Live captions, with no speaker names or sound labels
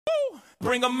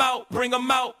Bring 'em out, bring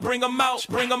 'em out, bring 'em out,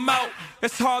 bring 'em out.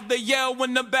 It's hard to yell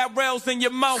when the barrel's in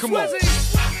your mouth. Come on.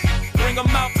 Bring 'em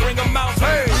out, bring 'em out.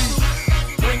 Hey.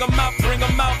 Bring 'em out, bring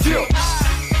 'em out. Yeah.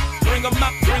 Bring 'em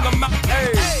out, bring 'em out.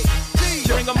 Hey.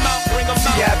 Bring 'em out, bring 'em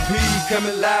out. VIP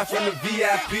coming live from the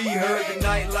VIP. Heard the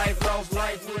nightlife, lost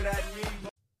life without me.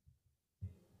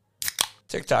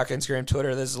 TikTok, Instagram,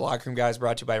 Twitter. This is Locker Room Guys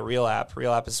brought to you by Real App.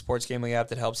 Real App is a sports gambling app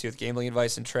that helps you with gambling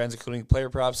advice and trends, including player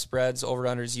props, spreads,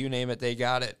 over-unders, you name it, they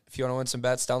got it. If you want to win some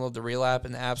bets, download the Real App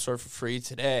in the App Store for free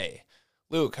today.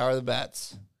 Luke, how are the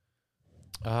bets?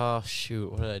 Oh, shoot.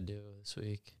 What did I do this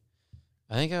week?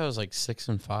 I think I was like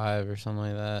 6-5 or something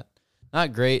like that.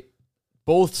 Not great.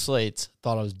 Both slates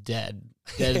thought I was dead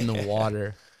in the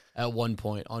water at one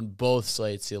point on both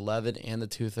slates, the 11 and the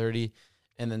 230.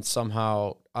 And then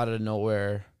somehow, out of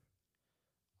nowhere,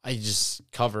 I just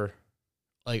cover,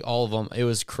 like, all of them. It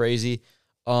was crazy,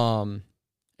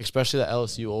 especially the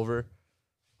LSU over.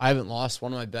 I haven't lost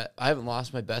my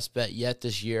best bet yet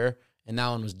this year, and that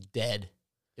one was dead.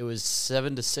 It was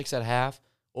 7-6 at half.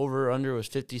 Over or under was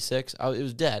 56. It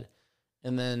was dead.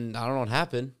 And then I don't know what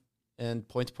happened. And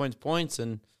points,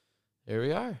 and here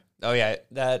we are. Oh, yeah,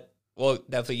 we'll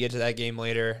definitely get to that game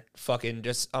later. Fucking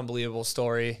just unbelievable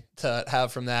story to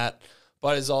have from that.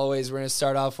 But as always, we're going to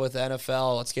start off with the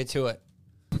NFL. Let's get to it.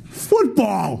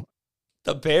 Football!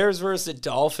 The Bears versus the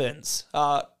Dolphins.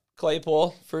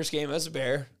 Claypool, first game as a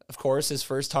Bear. Of course, his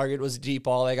first target was a deep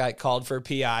ball that got called for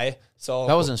PI. So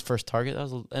that wasn't his first target. That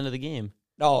was the end of the game.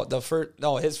 No,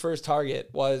 his first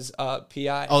target was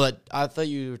PI. Oh, I thought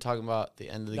you were talking about the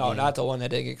end of the game. No, not the one that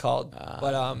didn't get called.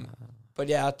 But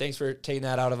yeah, thanks for taking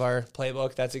that out of our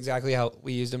playbook. That's exactly how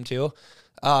we used him too.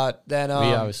 Then we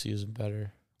obviously use him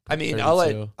better. I mean, I'll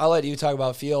let you talk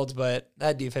about Fields, but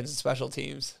that defense and special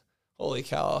teams, holy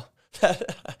cow! I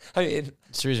mean,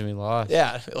 it's the reason we lost.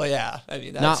 Yeah, well, yeah. I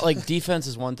mean, that's, not like defense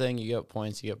is one thing. You get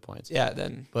points. Yeah,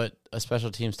 but a special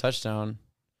teams touchdown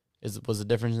was the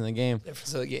difference in the game.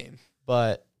 Difference of the game.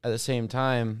 But at the same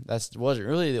time, that wasn't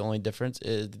really the only difference.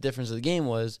 The difference of the game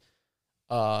was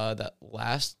that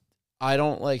last. I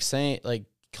don't like saying like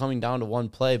coming down to one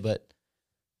play, but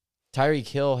Tyreek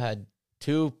Hill had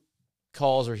two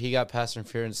calls where he got pass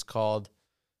interference called,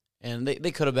 and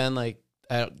they could have been like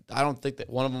I don't think that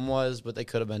one of them was, but they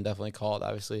could have been definitely called,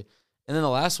 obviously. And then the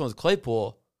last one was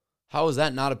Claypool. How is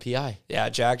that not a PI? Yeah,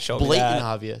 Jack showed me that. Blatant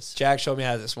obvious. Jack showed me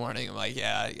that this morning. I'm like,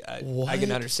 yeah, I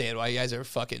can understand why you guys are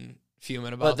fucking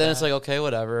fuming about that. But then it's like, okay,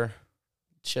 whatever.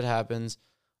 Shit happens.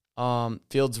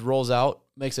 Fields rolls out,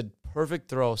 makes a perfect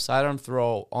throw, sidearm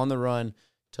throw on the run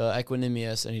to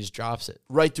Equinemius, and he just drops it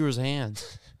right through his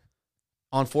hands.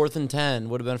 On 4th and 10,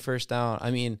 would have been a first down.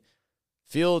 I mean,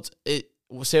 Fields,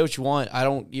 say what you want. I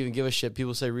don't even give a shit.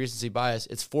 People say recency bias.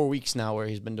 It's 4 weeks now where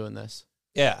he's been doing this.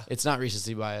 Yeah. It's not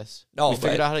recency bias. No, we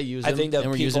figured out how to use him,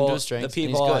 and we're using him to his strengths. The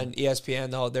people on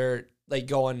ESPN, though, they're like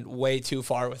going way too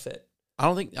far with it. I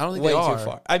don't think way they are. Too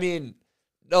far. I mean,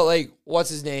 no, like, what's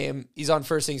his name? He's on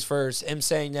First Things First. Him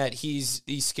saying that he's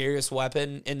the scariest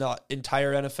weapon in the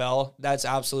entire NFL, that's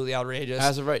absolutely outrageous.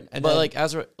 As of right. And but,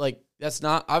 that's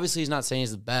not, obviously he's not saying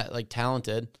he's the best, like,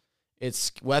 talented.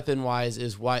 It's weapon-wise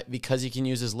is why, because he can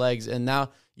use his legs. And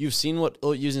now you've seen what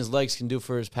using his legs can do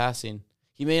for his passing.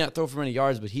 He may not throw for many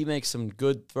yards, but he makes some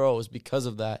good throws because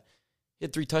of that. He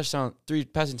had 3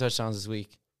 passing touchdowns this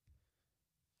week.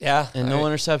 Yeah. And no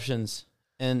interceptions.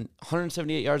 And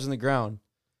 178 yards on the ground.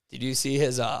 Did you see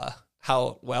his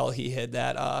how well he hid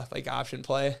that option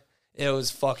play? It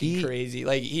was fucking crazy.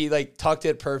 Like he tucked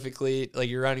it perfectly. Like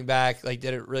your running back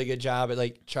did a really good job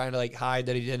at trying to hide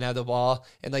that he didn't have the ball,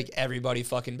 and everybody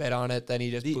fucking bet on it. Then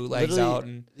he just bootlegs out.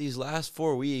 And these last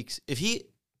 4 weeks,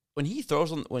 when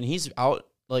he's out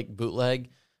bootleg,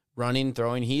 running,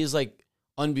 throwing, he's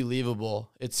unbelievable.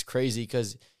 It's crazy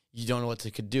because you don't know what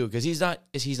he could do because he's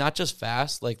not just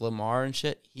fast like Lamar and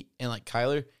shit. And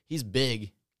Kyler, he's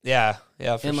big. Yeah,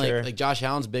 for sure. And Josh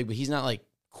Allen's big, but he's not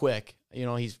quick.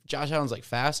 Josh Allen's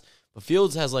fast, but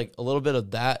Fields has a little bit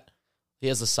of that. He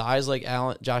has the size like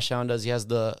Josh Allen does. He has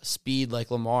the speed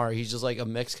like Lamar. He's just a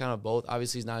mix kind of both.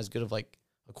 Obviously, he's not as good of a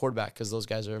quarterback because those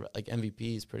guys are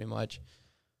MVPs pretty much.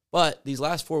 But these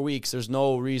last 4 weeks, there's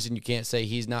no reason you can't say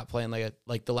he's not playing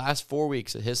the last 4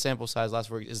 weeks. His sample size last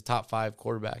 4 weeks is a top 5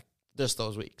 quarterback. Just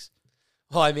those weeks.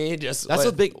 Well, I mean, just that's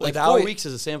a big 4 weeks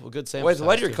is a good sample. With size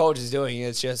what your coach is doing,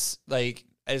 it's just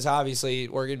it's obviously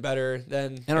working better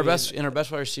than our best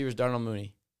wide receivers, Darnell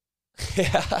Mooney.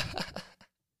 Yeah.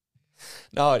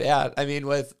 No, yeah. I mean,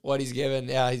 with what he's given,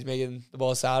 yeah, he's making the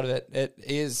most out of it.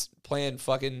 He is playing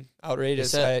fucking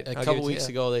outrageous. A couple weeks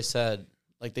ago, they said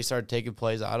they started taking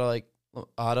plays out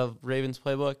of Ravens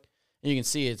playbook, and you can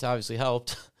see it's obviously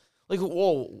helped. Like,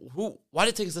 whoa, why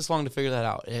did it take us this long to figure that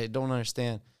out? I don't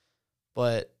understand.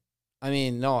 But, I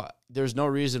mean, no, there's no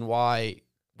reason why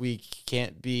we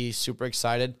can't be super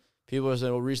excited. People are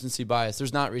saying, well, recency bias.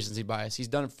 There's not recency bias. He's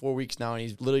done it 4 weeks now, and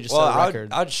he's literally just set a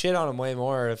record. I'd shit on him way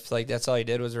more if, like, that's all he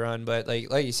did was run. But,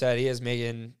 like you said, he is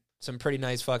making some pretty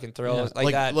nice fucking throws. Yeah.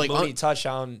 Like that Mooney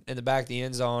touchdown in the back of the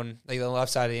end zone, like the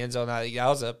left side of the end zone. That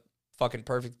was a fucking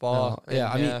perfect ball. No,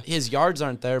 I mean, his yards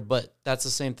aren't there, but that's the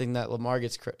same thing that Lamar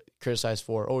gets criticized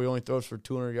for. Oh, he only throws for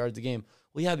 200 yards a game.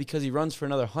 Well, yeah, because he runs for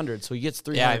another 100, so he gets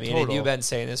 300 Yeah, I mean, total. You've been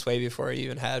saying this way before you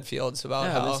even had Fields about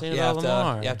how you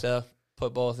have to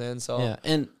put both in. So yeah,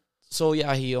 and so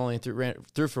yeah, he only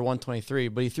threw for 123,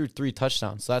 but he threw 3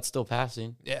 touchdowns, so that's still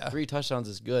passing. Yeah, 3 touchdowns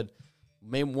is good,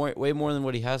 way more than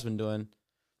what he has been doing.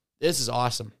 This is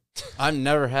awesome. I've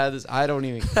never had this. I'm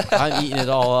eating it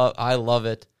all up. I love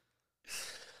it.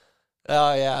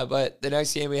 Oh yeah, but the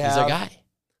next game we have, he's a guy.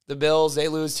 The Bills. They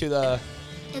lose to the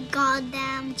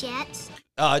goddamn Jets.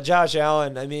 Josh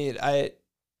Allen. I mean,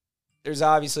 there's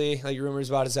obviously like rumors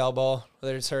about his elbow,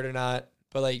 whether it's hurt or not.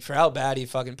 But like for how bad he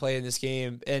fucking played in this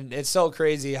game, and it's so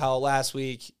crazy how last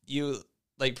week you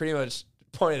like pretty much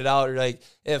pointed out, like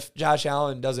if Josh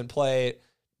Allen doesn't play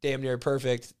damn near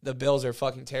perfect, the Bills are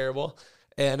fucking terrible.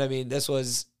 And I mean, this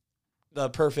was the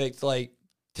perfect like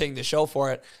thing to show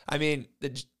for it. I mean,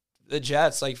 the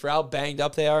Jets, like for how banged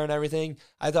up they are and everything,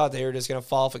 I thought they were just gonna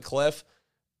fall off a cliff.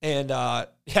 And yeah,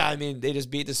 I mean, they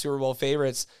just beat the Super Bowl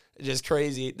favorites. Just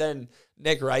crazy. Then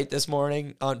Nick Wright this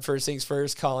morning on First Things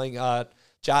First calling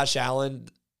Josh Allen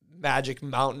Magic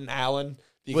Mountain Allen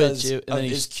because of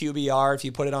his QBR. If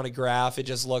you put it on a graph, it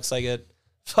just looks like it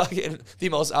fucking the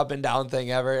most up and down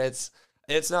thing ever. It's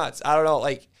nuts. I don't know.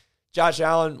 Like Josh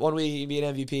Allen, one week he beat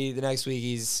MVP, the next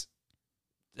week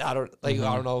I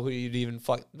don't know who you'd even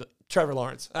Trevor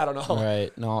Lawrence. I don't know.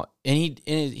 Right. No. And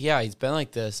he's been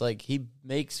like this. Like he'll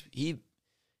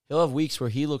have weeks where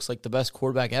he looks like the best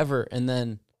quarterback ever, and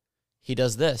then he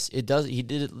does this. He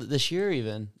did it this year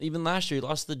even last year he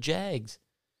lost to the Jags.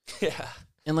 Yeah.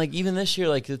 And like even this year,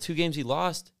 like the 2 games he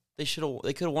lost, they could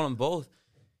have won them both.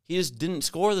 He just didn't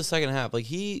score the second half. Like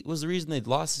he was the reason they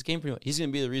lost this game pretty much. He's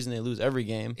gonna be the reason they lose every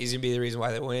game. He's gonna be the reason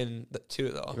why they win too,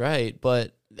 though. Right.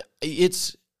 But I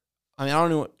don't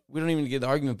know. We don't even get the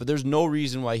argument, but there's no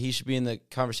reason why he should be in the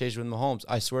conversation with Mahomes.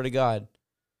 I swear to God.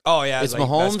 Oh yeah, it's like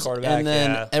Mahomes and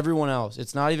then everyone else.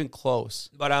 It's not even close.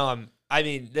 But I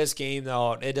mean, this game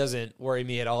though, it doesn't worry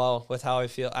me at all with how I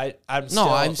feel. I'm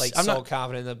so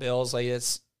confident in the Bills. Like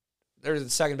they're the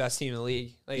second best team in the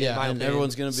league. Like, yeah, and opinion,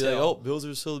 everyone's gonna be like, "Oh, Bills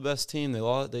are still the best team. They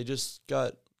lost. They just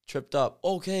got tripped up."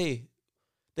 Okay,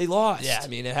 they lost. Yeah, I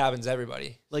mean, it happens to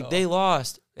everybody. Like they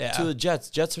lost to the Jets.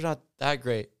 Jets are not that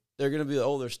great. They're gonna be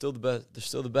they're still the best. They're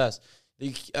still the best.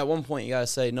 At one point, you gotta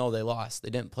say, no, they lost. They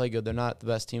didn't play good. They're not the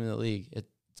best team in the league.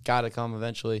 It's gotta come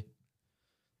eventually.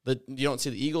 But you don't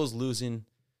see the Eagles losing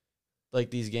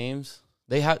like these games.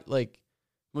 They have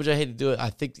which I hate to do it. I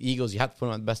think the Eagles, you have to put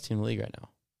them on the best team in the league right now.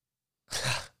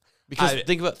 Because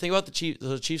think about the Chiefs.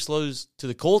 The Chiefs lose to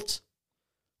the Colts,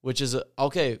 which is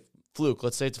fluke.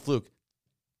 Let's say it's a fluke.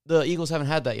 The Eagles haven't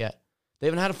had that yet. They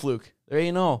haven't had a fluke. There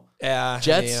you know. Yeah,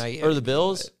 Jets or the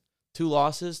Bills, 2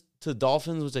 losses to the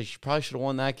Dolphins, which they probably should have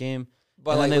won that game.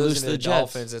 But then they lose to the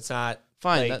Dolphins. It's not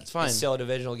fine. That's fine. It's still a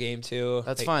divisional game too.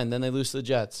 That's fine. Then they lose to the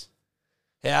Jets.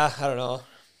 Yeah, I don't know.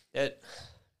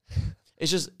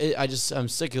 I'm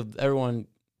sick of everyone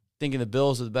thinking the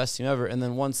Bills are the best team ever, and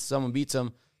then once someone beats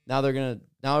them, now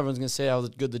everyone's gonna say how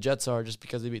good the Jets are just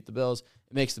because they beat the Bills.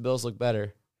 It makes the Bills look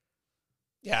better.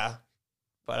 Yeah,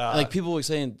 but people were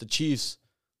saying the Chiefs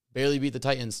barely beat the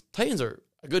Titans. Titans are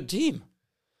a good team.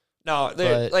 No,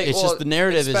 just the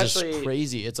narrative is just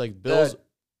crazy. It's like Bills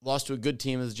lost to a good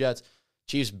team as the Jets.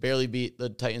 Chiefs barely beat the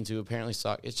Titans, who apparently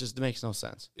suck. It makes no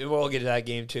sense. We'll get to that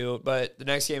game too. But the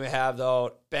next game we have,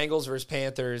 though, Bengals versus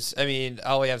Panthers. I mean,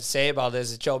 all we have to say about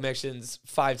this is Joe Mixon's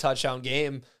 5-touchdown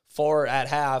game, 4 at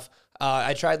half.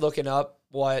 I tried looking up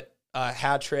what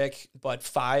hat trick, but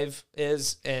 5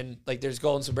 is, and there's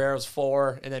Golden Sombreros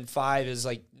 4, and then 5 is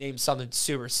named something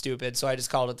super stupid. So I just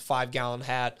called it the 5-gallon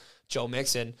hat, Joe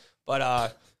Mixon.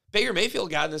 But Baker Mayfield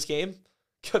got in this game.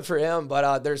 Good for him.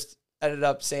 But there's ended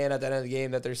up saying at the end of the game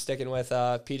that they're sticking with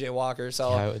P.J. Walker.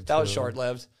 So that was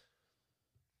short-lived.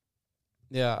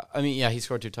 Yeah, I mean, he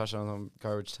scored 2 touchdowns on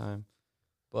garbage time.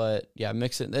 But, yeah,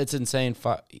 Mixon, it's insane.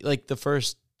 The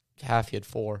first half, he had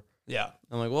 4. Yeah.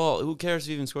 I'm like, well, who cares if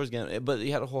he even scores again? But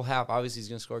he had a whole half. Obviously, he's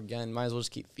going to score again. Might as well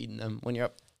just keep feeding them. When you're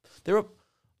up, they were up,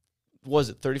 was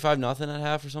it 35-0 at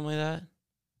half or something like that?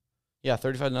 Yeah,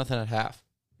 35-0 at half.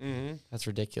 Mm-hmm. That's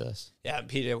ridiculous. Yeah,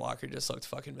 PJ Walker just looked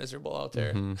fucking miserable out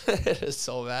there. Mm-hmm. It is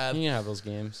so bad. You can have those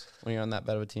games when you're on that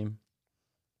bad of a team.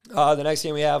 The next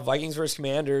game we have Vikings versus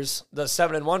Commanders. The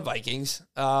 7-1 Vikings.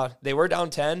 They were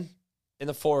down 10 in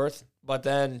the fourth, but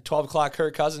then 12 o'clock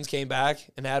Kirk Cousins came back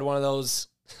and had one of those.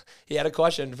 He had a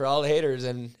question for all the haters,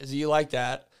 and do you like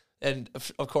that? And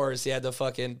of course, he had the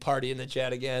fucking party in the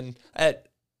jet again.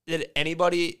 Did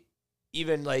anybody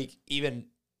even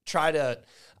try to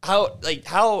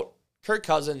how Kirk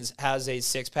Cousins has a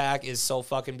 6-pack is so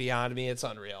fucking beyond me. It's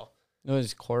unreal. No,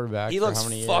 he's quarterback. He for looks how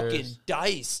many fucking years?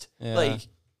 diced. Yeah.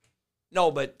 No,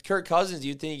 but Kirk Cousins,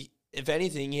 you'd think if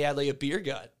anything, he had like a beer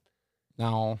gut.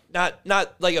 No. Not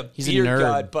like a He's a beer nerd.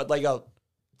 gut, but like a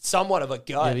somewhat of a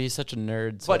Yeah, gut. but he's such a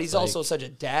nerd. So But it's he's also such a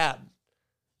dad.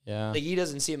 Yeah. Like he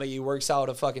doesn't seem like he works out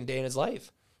a fucking day in his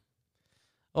life.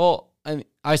 Well, I mean,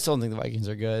 I still don't think the Vikings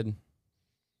are good.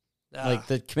 Ah. Like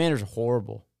the Commanders are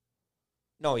horrible.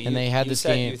 No, and they had you this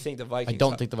said game. You think the Vikings? I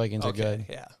don't think the Vikings are Okay, good.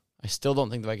 Yeah. I still don't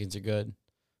think the Vikings are good.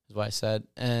 Is what I said.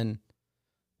 And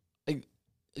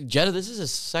Jetta, this is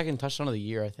his second touchdown of the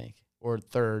year, I think, or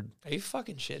third. Are you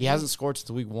fucking shitting? He hasn't scored since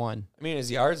week 1. I mean, his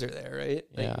yards are there, right?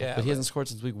 Yeah, but he hasn't scored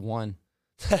since week 1.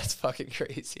 That's fucking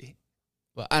crazy.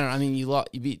 But I don't know. I mean,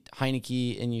 you beat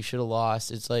Heineke and you should have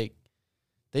lost. It's like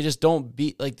they just don't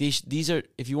beat like these are.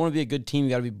 If you want to be a good team,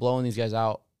 you got to be blowing these guys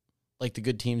out like the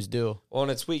good teams do. Well,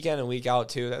 and it's week in and week out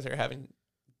too that they're having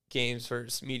games for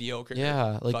mediocre.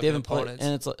 Yeah, like they haven't played,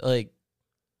 and it's like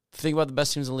think about the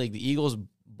best teams in the league. The Eagles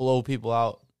blow people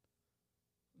out.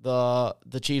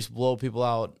 The Chiefs blow people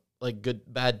out like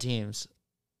bad teams.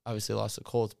 Obviously lost the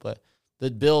Colts, but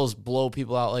the Bills blow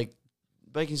people out. Like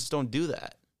Vikings just don't do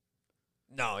that.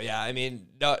 No, yeah. I mean,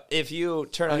 no, if you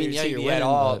turn on your you're TV winning, at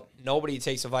all, but nobody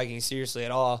takes the Vikings seriously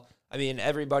at all. I mean,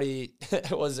 everybody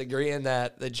was agreeing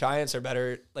that the Giants are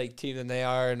better like team than they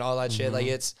are and all that shit. Like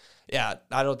it's I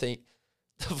don't think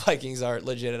the Vikings are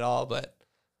legit at all. But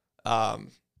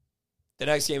the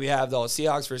next game we have though,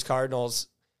 Seahawks versus Cardinals.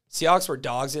 Seahawks were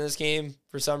dogs in this game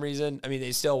for some reason. I mean,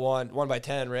 they still won by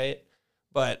 10, right?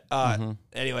 But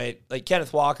anyway, like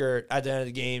Kenneth Walker at the end of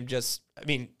the game,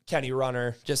 Kenny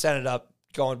Runner just ended up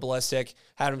going ballistic,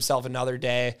 had himself another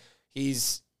day.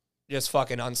 He's just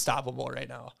fucking unstoppable right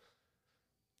now.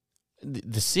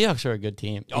 The Seahawks are a good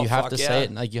team. Oh, you have to fuck say yeah. it.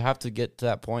 And like you have to get to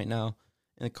that point now,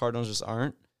 and the Cardinals just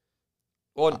aren't.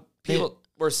 Well, people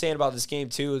were saying about this game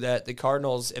too that the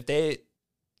Cardinals, if they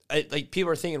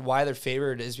people are thinking why they're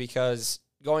favored is because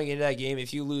going into that game,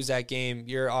 if you lose that game,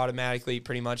 you're automatically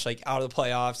pretty much like out of the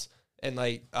playoffs, and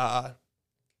like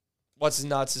what's his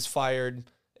nuts is fired,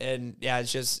 and yeah,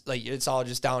 it's just like it's all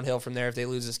just downhill from there if they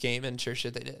lose this game, and sure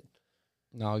shit they did.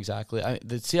 No, exactly.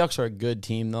 The Seahawks are a good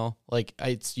team, though. Like,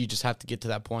 you just have to get to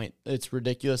that point. It's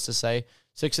ridiculous to say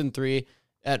 6-3.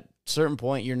 At a certain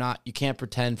point, you can't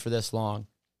pretend for this long.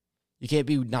 You can't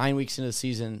be 9 weeks into the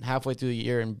season, halfway through the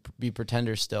year, and be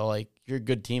pretenders still. Like, you're a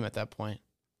good team at that point.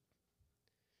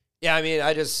 Yeah, I mean,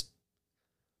 I just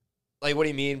like what do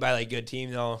you mean by like good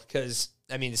team though? Because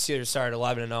I mean, the Steelers started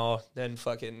 11-0, then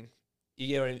fucking you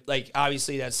get what I mean? Like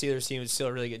obviously that Steelers team was still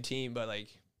a really good team, but like.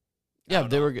 Yeah,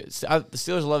 they were good. The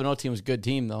Steelers 11-0 team was a good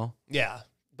team, though. Yeah,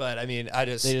 but I mean, they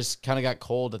just kind of got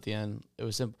cold at the end. It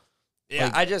was simple.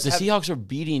 Yeah, like, the Seahawks are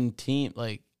beating team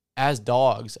like as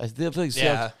dogs. I feel like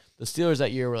the Steelers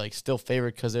that year were like still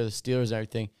favored because they're the Steelers and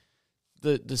everything.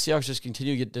 The Seahawks just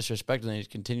continue to get disrespected and they just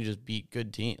continue to just beat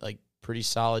good team, like pretty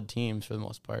solid teams for the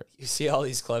most part. You see all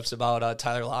these clips about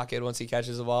Tyler Lockett once he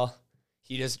catches the ball,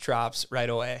 he just drops right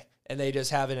away. And they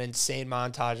just have an insane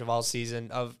montage of all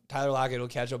season of Tyler Lockett will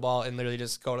catch a ball and literally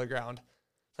just go to the ground.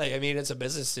 Like, I mean, it's a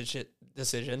business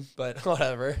decision, but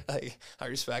whatever. Like, I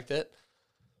respect it.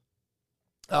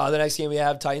 The next game we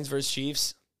have Titans versus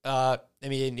Chiefs. I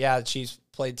mean, yeah, the Chiefs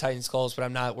played Titans close, but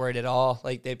I'm not worried at all.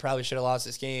 Like, they probably should have lost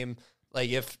this game.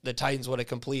 Like, if the Titans would have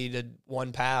completed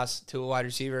one pass to a wide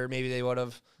receiver, maybe they would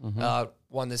have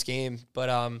won this game. But,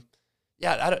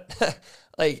 yeah, I don't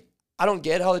like. I don't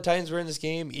get how the Titans were in this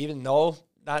game, even though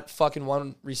not fucking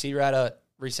one receiver had a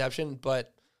reception,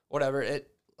 but whatever.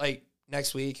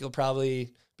 Next week it'll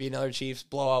probably be another Chiefs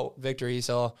blowout victory.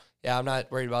 So yeah, I'm not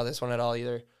worried about this one at all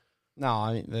either. No,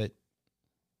 I mean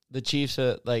the Chiefs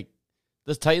are like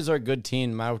the Titans are a good team,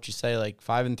 no matter what you say. Like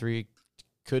 5-3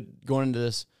 could going into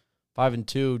this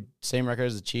 5-2, same record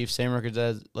as the Chiefs, same record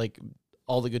as like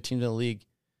all the good teams in the league,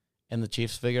 and the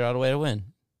Chiefs figured out a way to win.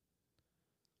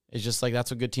 It's just like that's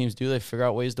what good teams do. They figure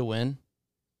out ways to win.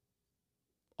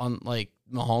 On like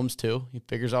Mahomes too, he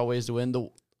figures out ways to win.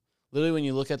 Literally when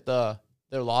you look at their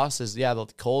losses, yeah, the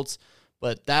Colts,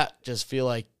 but that just feel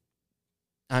like,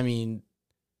 I mean,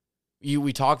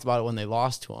 we talked about it when they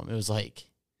lost to them. It was like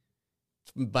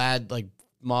bad, like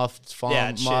muffed font.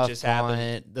 Yeah, shit just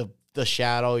happened. The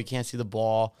shadow, you can't see the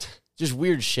ball. Just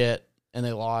weird shit, and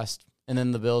they lost. And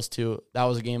then the Bills, too. That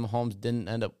was a game Mahomes didn't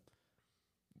end up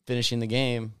finishing the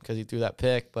game because he threw that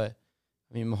pick. But,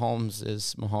 I mean, Mahomes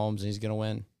is Mahomes, and he's going to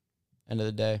win end of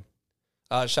the day.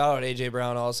 Shout out A.J.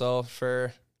 Brown also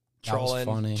for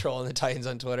trolling the Titans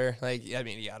on Twitter. Like, I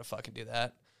mean, you got to fucking do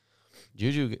that.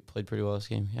 Juju played pretty well this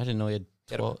game. I didn't know he had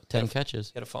 10 catches.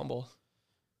 He had a fumble.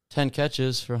 10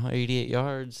 catches for 88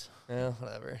 yards. Yeah,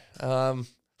 whatever.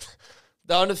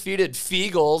 The undefeated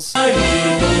Feagles. On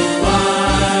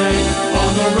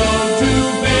the road to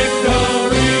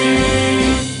victory.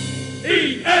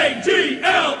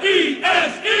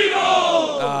 E-A-G-L-E-S,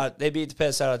 Eagles! They beat the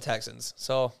piss out of the Texans.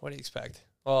 So, what do you expect?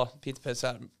 Well, beat the piss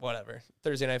out, whatever.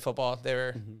 Thursday Night Football,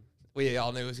 we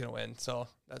all knew he was going to win. So,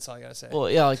 that's all I got to say. Well,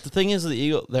 yeah, like the thing is, the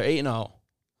Eagles, they're 8-0.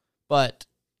 But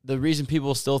the reason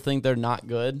people still think they're not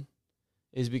good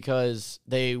is because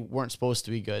they weren't supposed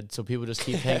to be good. So people just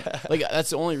keep hanging. Like, that's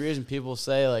the only reason people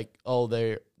say, like, oh,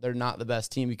 they're not the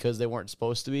best team because they weren't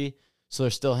supposed to be. So they're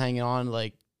still hanging on.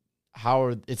 Like,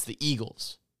 it's the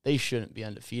Eagles. They shouldn't be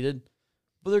undefeated.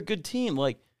 But they're a good team.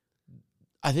 Like,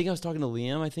 I think I was talking to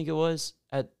Liam, I think it was,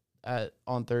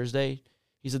 on Thursday.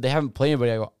 He said they haven't played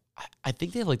anybody. I go, I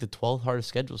think they have, like, the 12th hardest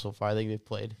schedule so far I think they've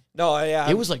played. No, yeah.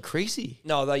 It was, like, crazy.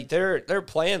 No, like, they're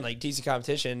playing, like, decent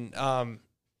competition.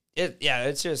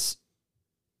 It's just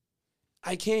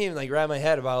I can't even like wrap my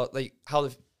head about like how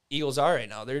the Eagles are right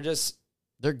now. They're good.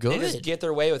 They just get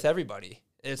their way with everybody.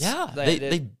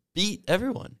 They beat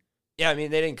everyone. Yeah, I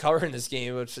mean they didn't cover in this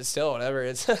game, which is still whatever.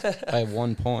 It's by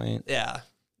 1 point. Yeah,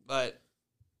 but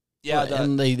yeah,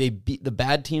 and they beat the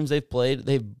bad teams they've played.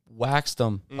 They've waxed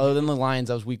them. Mm-hmm. Other than the Lions,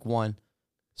 that was week 1.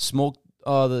 Smoked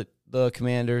the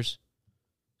Commanders.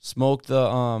 Smoked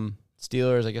the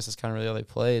Steelers, I guess that's kind of really how they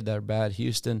played. They're bad.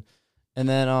 Houston. And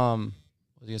then, what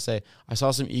was I going to say? I saw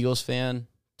some Eagles fan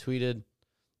tweeted,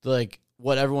 like,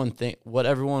 what everyone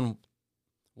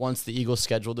wants the Eagles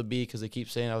schedule to be because they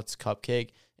keep saying, oh, it's cupcake.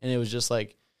 And it was just,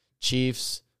 like,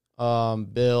 Chiefs,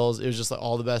 Bills. It was just, like,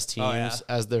 all the best teams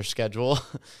as their schedule.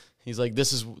 He's like,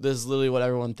 this is literally what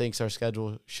everyone thinks our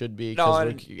schedule should be. No,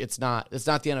 it's not the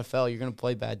NFL. You're going to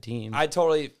play bad teams. I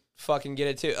totally fucking get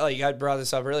it too. Like I brought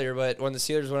this up earlier, but when the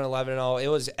Steelers went 11-0, it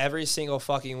was every single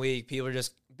fucking week people were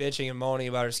just bitching and moaning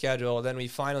about our schedule. Then we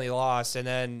finally lost, and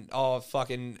then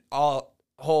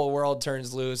whole world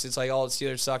turns loose. It's like all the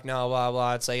Steelers suck now, blah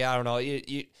blah. It's like I don't know.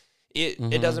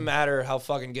 It doesn't matter how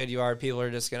fucking good you are. People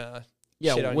are just gonna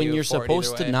shit on when you're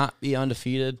supposed to not be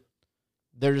undefeated.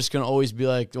 They're just gonna always be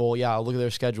like, oh yeah, look at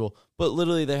their schedule. But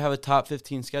literally, they have a top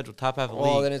 15 schedule, top half of the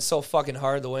league. Well, then it's so fucking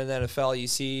hard to win the NFL. You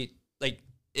see, like.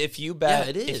 If you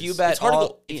bet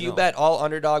all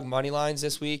underdog money lines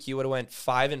this week, you would have went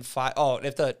 5-5. Oh,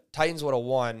 if the Titans would have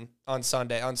won on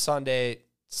Sunday's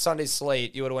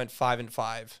slate, you would have went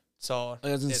 5-5. So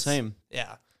that's insane.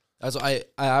 Yeah, I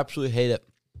absolutely hate it.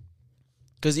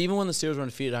 Because even when the Steelers were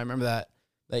undefeated, I remember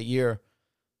that year,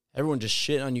 everyone just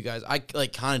shit on you guys. I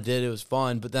like kind of did. It was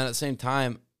fun, but then at the same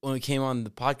time, when we came on the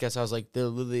podcast, I was like,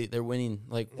 they're winning.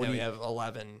 Like, we have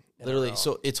 11 literally.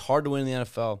 So it's hard to win in the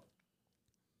NFL.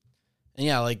 And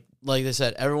yeah, like they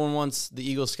said, everyone wants the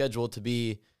Eagles' schedule to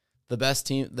be the best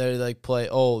team. They like play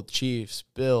Chiefs,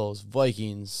 Bills,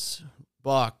 Vikings,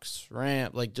 Bucks,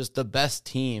 Rams, like just the best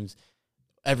teams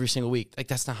every single week. Like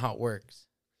that's not how it works.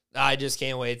 I just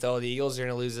can't wait though. The Eagles are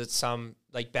gonna lose at some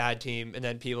like bad team, and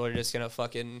then people are just gonna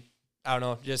fucking I don't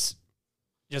know, just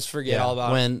forget all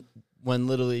about it. When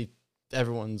literally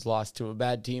everyone's lost to a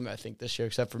bad team, I think this year,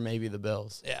 except for maybe the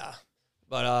Bills. Yeah.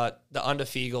 But the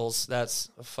Undefeagles, that's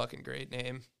a fucking great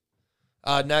name.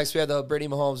 Next, we have the Brittany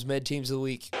Mahomes mid-teams of the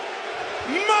week.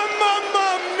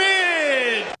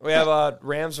 Mid! We have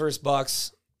Rams versus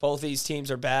Bucks. Both these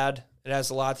teams are bad. It has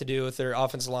a lot to do with their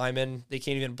offensive linemen. They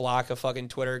can't even block a fucking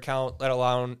Twitter account, let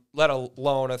alone a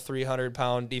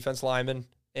 300-pound defense lineman.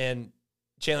 And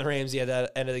Jalen Ramsey at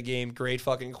that end of the game, great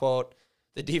fucking quote.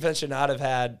 The defense should not have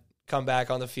had come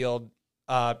back on the field,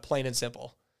 plain and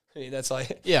simple. I mean, that's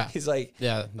like, he's like,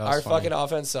 our fucking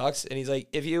offense sucks. And he's like,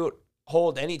 if you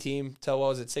hold any team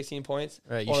to, 16 points?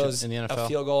 Right, you should in the NFL. A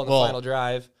field goal in the final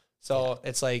drive. So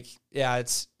it's like,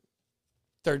 it's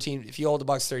 13. If you hold the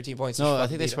Bucks 13 points. No, I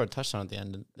think they scored a touchdown at the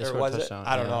end. They scored a touchdown.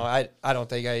 I don't know. I don't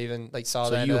think I even saw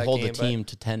that. So you hold the team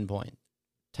to 10 points.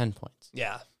 10 points.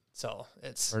 Yeah. So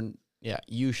it's.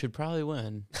 You should probably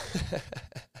win.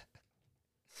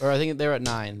 Or I think they're at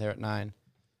 9. They're at 9.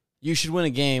 You should win a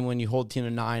game when you hold the team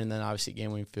to 9, and then obviously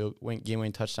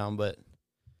game-winning touchdown. But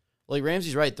like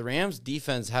Ramsey's right, the Rams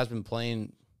defense has been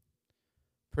playing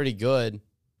pretty good.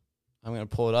 I'm gonna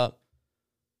pull it up.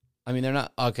 I mean, they're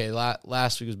not okay.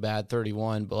 Last week was bad,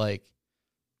 31, but like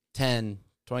 10,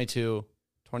 22,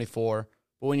 24.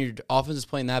 But when your offense is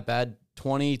playing that bad,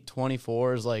 20,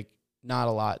 24 is like not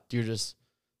a lot. The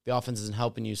offense isn't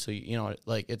helping you. So,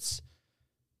 like it's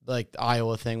like the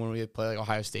Iowa thing when we play like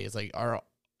Ohio State. It's like our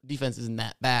defense isn't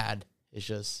that bad. It's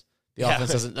just the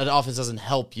offense doesn't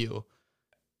help you.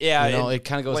 Yeah, it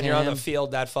kind of goes when you're on the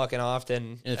field that fucking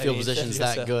often. And the field position's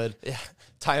that good. Yeah,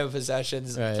 time of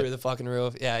possessions through the fucking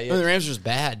roof. Yeah, I mean, the Rams are just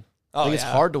bad. Oh, it's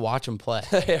hard to watch them play.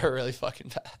 They're really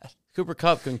fucking bad. Cooper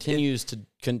Kupp continues to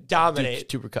dominate.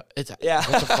 Cooper Kupp. What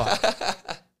the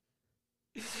fuck?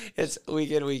 It's week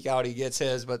in, week out. He gets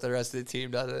his, but the rest of the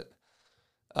team doesn't.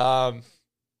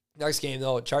 Next game,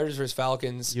 though, Chargers versus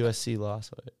Falcons. USC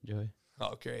lost, Joey.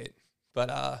 Oh, great.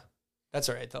 But that's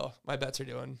all right, though. My bets are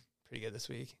doing pretty good this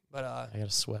week. But I got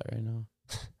to sweat right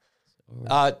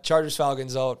now. Chargers,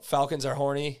 Falcons, though. Falcons are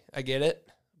horny. I get it.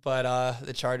 But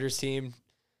the Chargers team,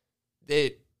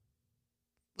 they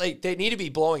need to be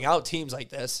blowing out teams like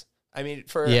this. I mean,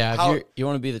 if you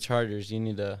want to be the Chargers, you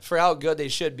need to. For how good they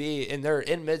should be, and they're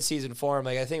in midseason form.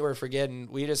 Like, I think we're forgetting,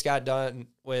 we just got done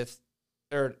with,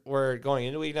 or we're going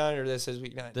into week 9, or this is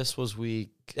week 9? This was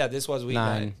week. Yeah, this was week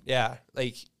 9. Yeah,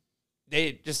 like,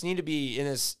 they just need to be in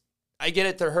this. I get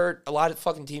it, they're hurt. A lot of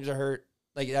fucking teams are hurt.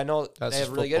 Like, I know they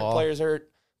have really good players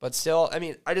hurt, but still, I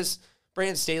mean,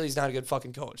 Brandon Staley's not a good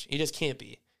fucking coach. He just can't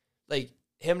be. Like,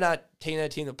 him not taking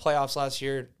that team to the playoffs last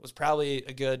year was probably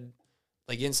a good,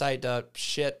 like, insight to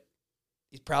shit.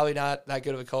 He's probably not that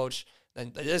good of a coach.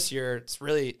 And this year, it's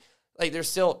really, like, they're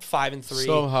still 5-3.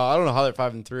 Somehow, I don't know how they're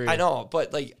 5-3. I know,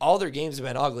 but, like, all their games have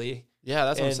been ugly. Yeah,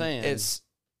 that's what I'm saying. It's,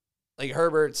 like,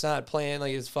 Herbert's not playing,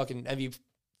 like, his fucking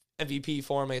MVP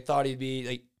form I thought he'd be.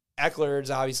 Like,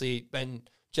 Eckler's obviously been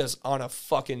just on a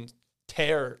fucking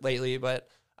tear lately, but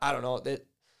I don't know.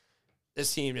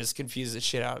 This team just confuses the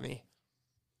shit out of me.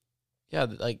 Yeah,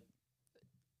 like,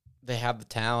 they have the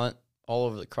talent all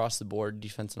over across the board,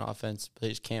 defense and offense, but they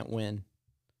just can't win.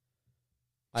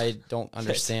 I don't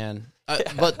understand.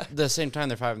 But at the same time,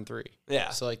 they're 5-3. Yeah.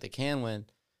 So, like, they can win,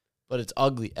 but it's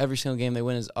ugly. Every single game they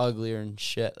win is uglier and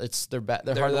shit. They're hard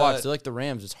to watch. They're like the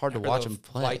Rams. It's hard to watch them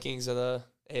play. Vikings of the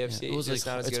AFC. Yeah, it was just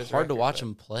like, not as good it's as hard to record, watch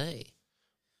them play.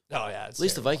 Oh, yeah. At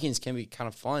least the Vikings can be kind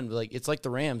of fun, but, like, it's like the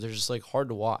Rams. They're just, like, hard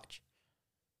to watch.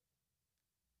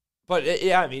 But,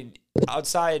 I mean,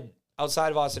 outside of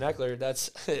Austin Eckler, that's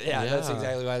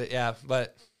exactly why.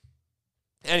 But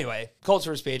anyway, Colts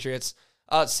versus Patriots.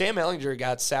 Sam Ehlinger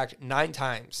got sacked 9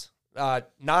 times.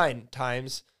 9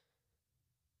 times.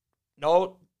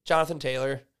 No Jonathan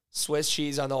Taylor. Swiss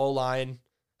cheese on the O-line.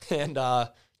 And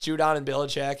Judon and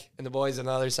Belichick and the boys on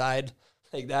the other side.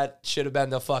 Like, that should have been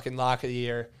the fucking lock of the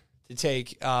year to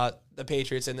take the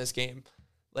Patriots in this game.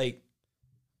 Like,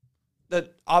 the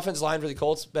offensive line for the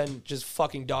Colts been just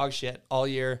fucking dog shit all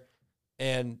year.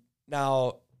 And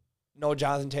now, no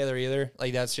Jonathan Taylor either.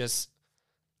 Like, that's just,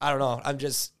 I don't know. I'm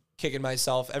just kicking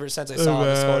myself. Ever since I saw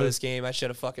the score of this game, I should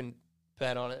have fucking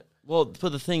bet on it. Well,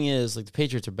 but the thing is, like, the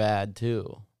Patriots are bad,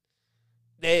 too.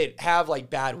 They have, like,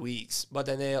 bad weeks, but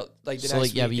then they, like, the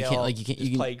next week, but you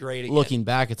can't play great again. Looking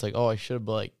back, it's like, oh, I should have,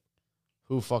 like,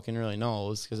 who fucking really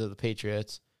knows because of the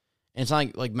Patriots. And it's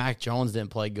not like Mac Jones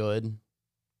didn't play good.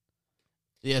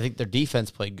 Yeah, I think their defense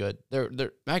played good.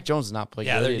 Mac Jones did not play good.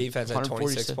 Yeah, their defense had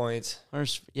 26 points.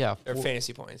 Yeah. Or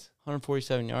fantasy points.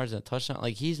 147 yards and a touchdown.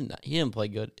 Like, he didn't play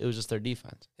good. It was just their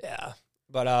defense. Yeah.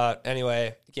 But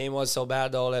anyway, the game was so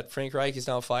bad, though, that Frank Reich is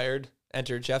now fired.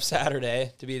 Entered Jeff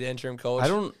Saturday to be the interim coach. I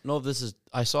don't know if this is...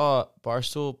 I saw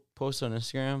Barstool post on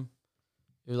Instagram.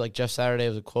 It was like Jeff Saturday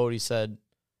was a quote. He said,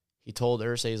 he told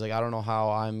Irsay, he's like, I don't know how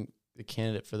I'm the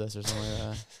candidate for this or something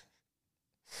like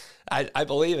that. I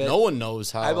believe it. No one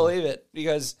knows how. I believe it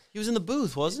because he was in the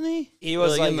booth, wasn't he? He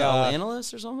was like an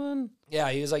analyst or something. Yeah,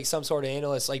 he was like some sort of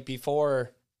analyst. Like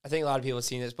before, I think a lot of people have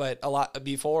seen this, but a lot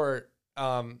before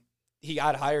he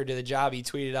got hired to the job, he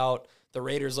tweeted out the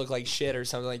Raiders look like shit or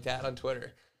something like that on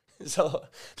Twitter. So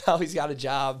now he's got a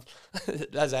job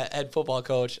as a head football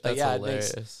coach. Like, That's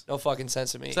hilarious. It makes no fucking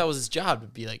sense to me. So that was his job, to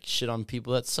be like shit on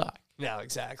people that suck. Yeah,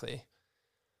 exactly.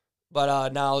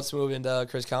 But now let's move into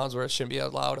Chris Collinsworth. Shouldn't be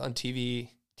allowed on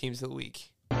TV teams of the week.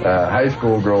 High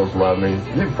school girls love me.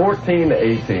 14 to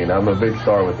 18, I'm a big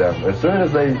star with them. As soon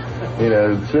as they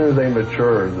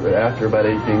mature, after about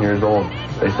 18 years old,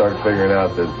 they start figuring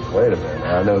out that, wait a minute,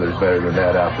 I know there's better than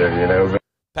that out there,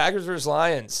 Packers versus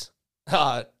Lions.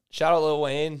 Shout out Lil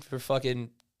Wayne for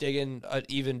fucking digging an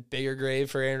even bigger grave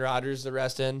for Aaron Rodgers to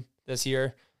rest in this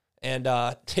year. And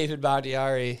David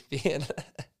Bakhtiari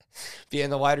being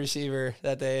the wide receiver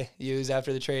that they use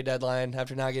after the trade deadline,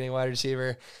 after not getting a wide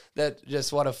receiver. That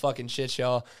just what a fucking shit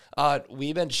show.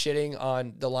 We've been shitting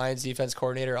on the Lions defense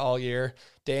coordinator all year.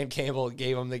 Dan Campbell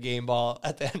gave him the game ball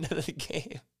at the end of the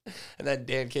game. And then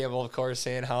Dan Campbell, of course,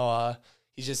 saying how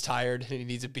he's just tired and he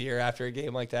needs a beer after a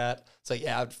game like that. It's like,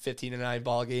 yeah, 15-9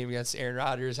 ball game against Aaron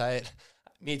Rodgers.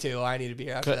 Me too. I need a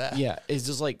beer after that. Yeah, it's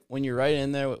just like when you're right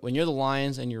in there, when you're the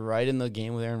Lions and you're right in the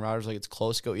game with Aaron Rodgers, like it's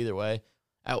close, go either way.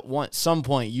 At some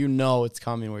point, you know it's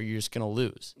coming where you're just going to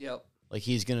lose. Yep. Like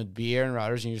he's going to be Aaron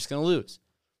Rodgers and you're just going to lose.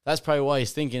 That's probably why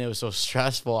he's thinking it was so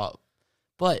stressful out.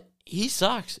 But he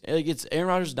sucks. Like Aaron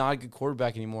Rodgers is not a good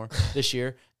quarterback anymore this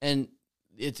year, and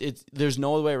it's there's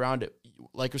no other way around it.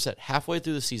 Like I said, halfway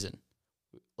through the season,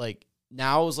 like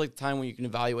now is like the time when you can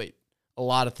evaluate a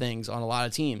lot of things on a lot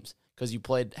of teams because you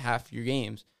played half your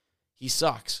games. He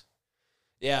sucks.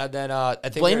 Yeah, then I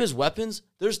think blame his weapons.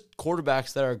 There's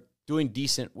quarterbacks that are doing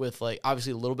decent with like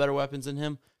obviously a little better weapons than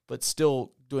him, but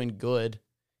still doing good.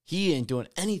 He ain't doing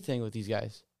anything with these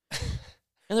guys.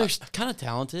 And they're kind of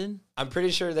talented. I'm pretty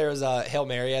sure there was a Hail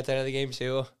Mary at the end of the game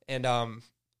too. And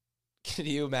can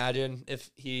you imagine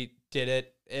if he did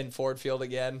it in Ford Field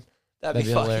again? That'd be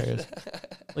hilarious.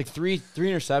 Like three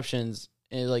interceptions,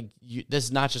 and like this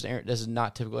is not just Aaron. This is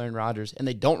not typical Aaron Rodgers, and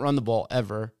they don't run the ball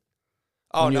ever.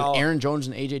 Oh when no, Aaron Jones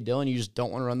and AJ Dillon, you just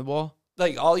don't want to run the ball.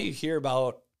 Like all you hear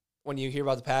about when you hear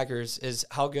about the Packers is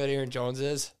how good Aaron Jones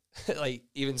is. Like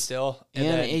even still, and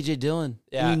then AJ Dillon.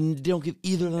 Yeah, I mean, they don't give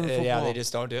either of them the football. Yeah, they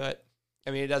just don't do it.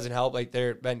 I mean, it doesn't help. Like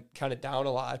they've been kind of down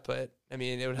a lot, but I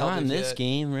mean, it would help not in this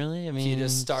game, really. I mean, if you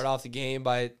just start off the game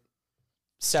by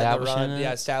setting the run,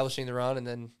 establishing the run, and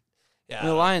then I mean,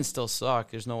 the Lions still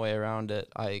suck. There's no way around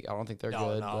it. I don't think they're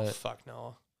good. No, but. fuck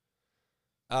no.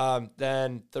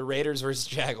 Then the Raiders versus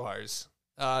Jaguars.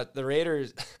 The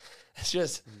Raiders. It's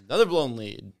just another blown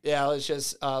lead. Yeah, let's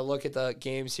just look at the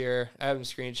games here. I have them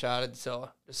screenshotted, so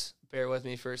just bear with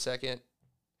me for a second.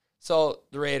 So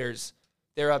the Raiders,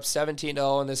 they're up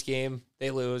 17-0 in this game. They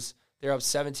lose. They're up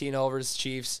 17-0 versus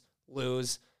Chiefs.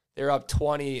 Lose. They're up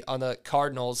 20 on the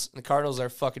Cardinals. The Cardinals are a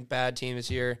fucking bad team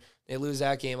this year. They lose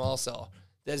that game also.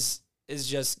 This is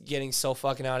just getting so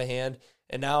fucking out of hand.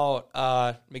 And now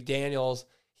McDaniels,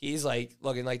 he's like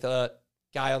looking like the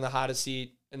guy on the hottest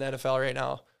seat in the NFL right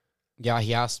now. Yeah,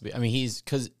 he has to be. I mean, he's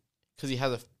because he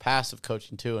has a past of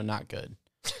coaching too, and not good.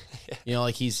 Yeah. You know,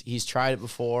 like he's tried it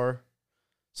before,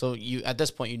 so you at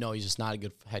this point you know he's just not a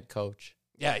good head coach.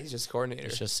 Yeah, he's just coordinator.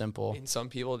 It's just simple. I mean, some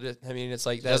people just. I mean, it's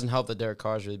like that. It doesn't help that Derek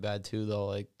Carr's really bad too, though.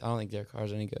 Like I don't think Derek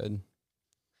Carr's any good.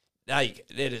 It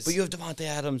is. But you have Devontae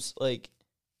Adams, like.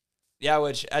 Yeah,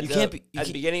 which at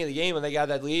the beginning of the game when they got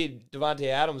that lead, Devontae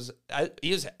Adams,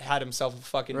 he had himself a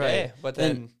fucking day. But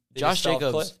then Josh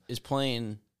Jacobs is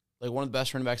playing like one of the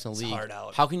best running backs in the league. Hard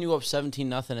out. How can you go up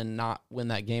 17-0 and not win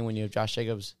that game when you have Josh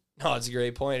Jacobs? No, it's a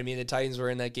great point. I mean, the Titans were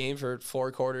in that game for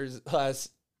 4 quarters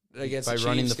last against the Chiefs. By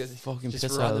running the fucking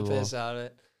piss out of the piss out of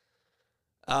it.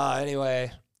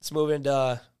 Anyway, let's move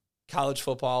into college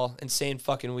football. Insane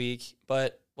fucking week.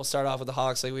 But we'll start off with the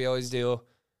Hawks like we always do.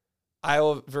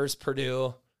 Iowa versus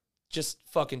Purdue just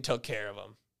fucking took care of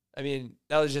them. I mean,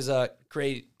 that was just a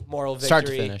great moral victory. Start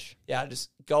to finish. Yeah, just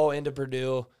go into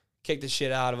Purdue, kick the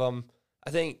shit out of them.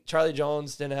 I think Charlie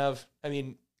Jones didn't have,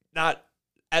 not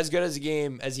as good as a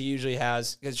game as he usually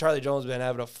has because Charlie Jones has been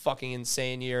having a fucking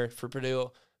insane year for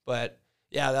Purdue. But,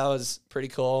 yeah, that was pretty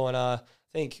cool. And I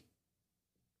think,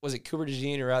 was it Cooper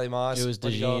DeJean or Riley Moss? It was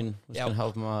DeJean. Was going to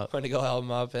help him up. Went to go help him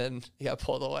up, and he got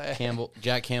pulled away.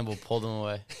 Jack Campbell pulled him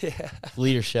away. Yeah.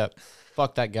 Leadership.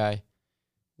 Fuck that guy.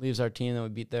 Leaves our team, then we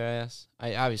beat their ass.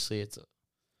 Obviously, it's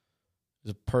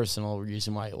a personal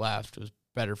reason why he left. It was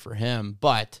better for him,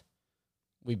 but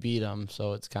we beat him,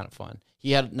 so it's kind of fun.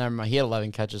 He had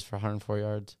 11 catches for 104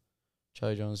 yards.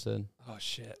 Charlie Jones did. Oh,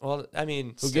 shit. Well, I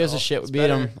mean, who gives a shit? We beat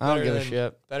him. I don't give a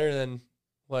shit. Better than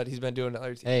what he's been doing to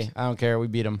other teams. Hey, I don't care. We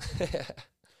beat him.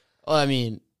 Well, I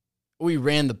mean, we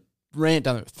ran it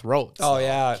down their throats. Oh,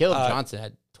 yeah. Caleb Johnson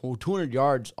had 200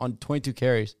 yards on 22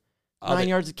 carries. 9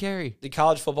 yards a carry. The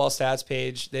college football stats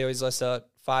page, they always list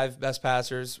 5 best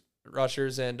passers,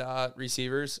 rushers, and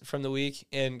receivers from the week.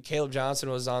 And Caleb Johnson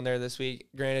was on there this week.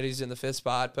 Granted, he's in the 5th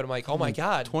spot, but I'm like, oh, my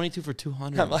God. 22 for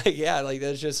 200. I'm like, yeah, like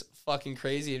that's just fucking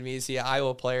crazy to me to see an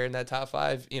Iowa player in that top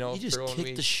 5, He just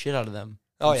kicked the shit out of them.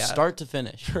 Oh, yeah. Start to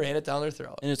finish. Ran it down their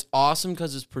throat. And it's awesome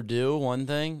because it's Purdue, one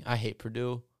thing. I hate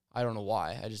Purdue. I don't know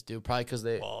why. I just do. Probably because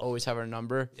they always have our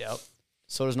number. Yep.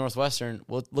 So does Northwestern.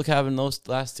 Well, look having those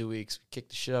last 2 weeks. Kicked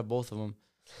the shit out of both of them.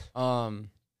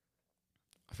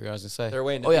 I forgot what I was going to say. They're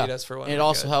waiting to beat us for one. And it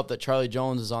also helped that Charlie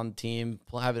Jones is on the team,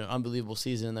 having an unbelievable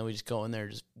season, and then we just go in there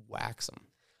and just wax them.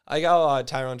 I got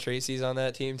Tyrone Tracy's on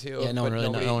that team too. Yeah, no but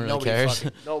one really nobody cares.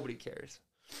 Nobody cares.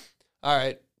 All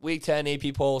right, Week 10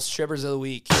 AP polls, Strippers of the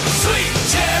Week.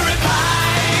 Sweet cherry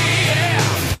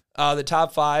pie, yeah. The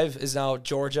top 5 is now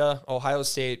Georgia, Ohio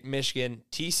State, Michigan,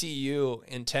 TCU,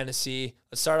 and Tennessee.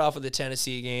 Let's start off with the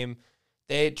Tennessee game.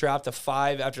 They dropped a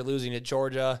 5 after losing to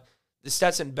Georgia. The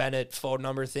Stetson Bennett phone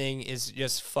number thing is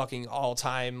just fucking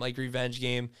all-time, like, revenge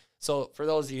game. So for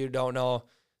those of you who don't know,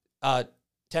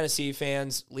 Tennessee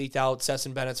fans leaked out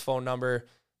Stetson Bennett's phone number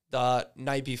the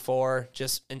night before.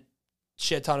 Just a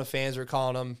shit ton of fans were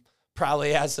calling him.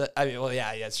 Probably has to, he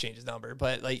has to change his number,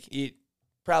 but like he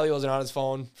probably wasn't on his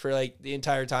phone for like the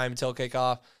entire time until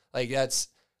kickoff. Like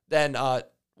then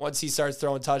once he starts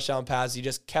throwing touchdown passes, he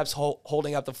just kept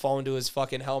holding up the phone to his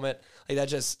fucking helmet. Like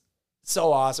that's just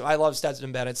so awesome. I love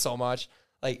Stetson Bennett so much.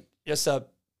 Like just a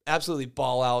absolutely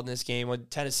ball out in this game when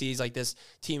Tennessee's like this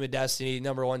team of destiny,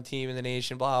 number 1 team in the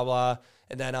nation, blah, blah.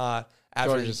 And then after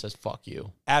Georgia says, fuck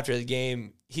you. After the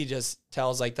game, he just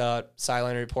tells like the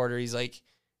sideline reporter, he's like,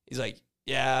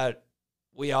 yeah,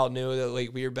 we all knew that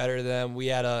like we were better than them. We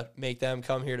had to make them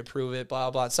come here to prove it, blah,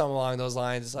 blah. Something along those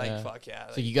lines. It's like, fuck yeah.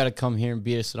 So you got to come here and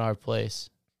beat us in our place.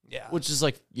 Yeah. Which is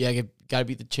like, you got to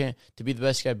beat the champ. To be the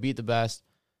best, you got to beat the best.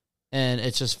 And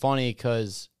it's just funny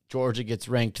because Georgia gets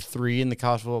ranked 3 in the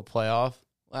college football playoff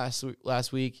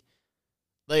last week.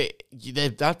 Like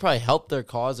that probably helped their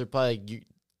cause. They're probably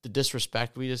the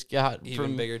disrespect we just got Even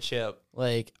from bigger chip.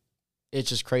 Like it's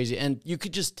just crazy, and you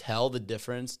could just tell the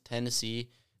difference. Tennessee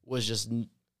was just I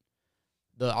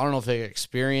don't know if they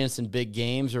experienced in big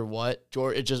games or what.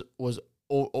 Georgia just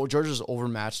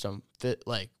overmatched them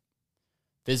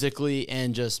physically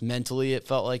and just mentally. It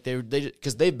felt like they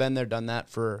because they've been there, done that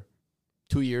for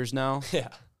 2 years now. Yeah.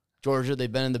 Georgia,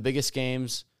 they've been in the biggest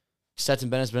games. Stetson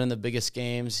Bennett's been in the biggest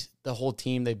games. The whole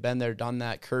team, they've been there, done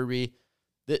that. Kirby,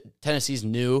 Tennessee's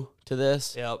new to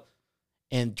this. Yep.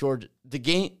 And Georgia, the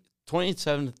game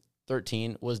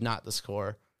 27-13 was not the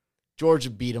score. Georgia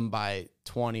beat them by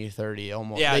 20, 30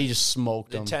 almost. Yeah, they just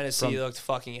smoked them. Tennessee looked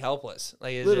fucking helpless.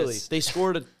 Like literally, they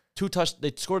scored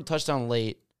a touchdown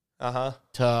late.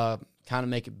 To kind of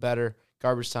make it better.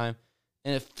 Garbage time.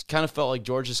 And it kind of felt like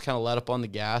Georgia just kind of let up on the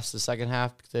gas the second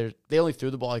half. They only threw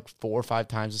the ball like 4 or 5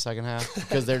 times the second half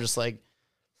because they're just like,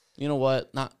 you know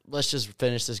what? Let's just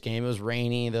finish this game. It was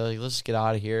rainy. They're like, let's just get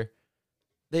out of here.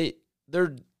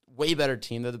 They're way better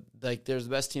team. They're the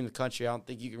best team in the country. I don't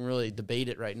think you can really debate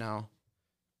it right now.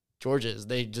 Georgia is.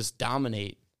 They just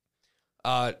dominate.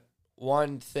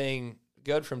 One thing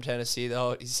good from Tennessee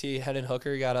though, you see Hendon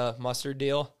Hooker got a mustard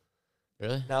deal.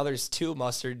 Really? Now there's 2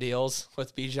 mustard deals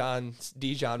with Dijon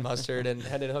Mustard and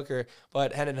Hendon Hooker.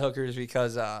 But Hendon Hooker is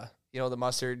because the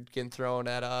mustard getting thrown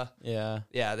at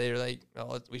Yeah, they were like,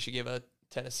 oh, we should give a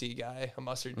Tennessee guy a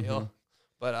mustard deal. Mm-hmm.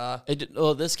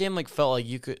 But this game felt like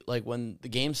you could when the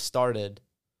game started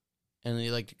and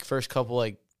the first couple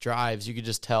drives, you could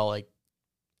just tell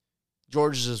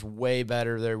Georgia's just way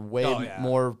better. They're way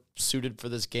more suited for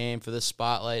this game, for this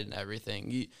spotlight and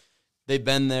everything. They've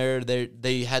been there.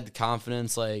 They had the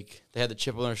confidence. They had the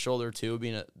chip on their shoulder too,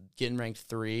 getting ranked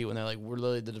 3 when they're we're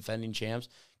literally the defending champs.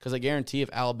 Because I guarantee if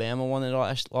Alabama won it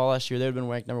all last year, they'd have been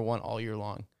ranked number 1 all year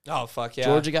long. Oh fuck yeah!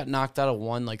 Georgia got knocked out of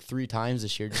 1 3 times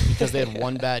this year just because they had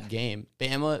one bad game.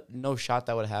 Bama, no shot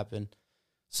that would happen.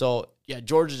 So yeah,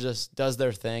 Georgia just does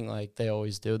their thing like they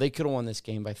always do. They could have won this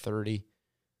game by 30,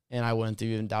 and I wouldn't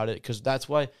even doubt it because that's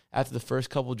why after the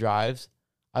first couple drives,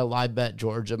 I live bet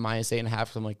Georgia -8.5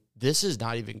 because I'm like, this is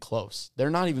not even close.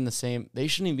 They're not even the same. They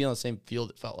shouldn't even be on the same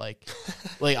field, it felt like.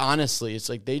 Honestly, it's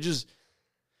they just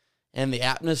 – and the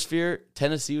atmosphere,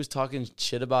 Tennessee was talking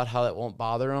shit about how that won't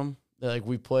bother them. They're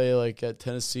we play at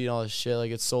Tennessee and all this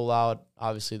shit. It's so loud,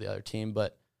 obviously the other team.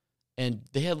 And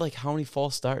they had how many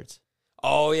false starts?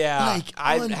 Oh, yeah.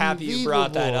 I'm happy you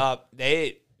brought that up.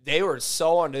 They were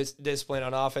so undisciplined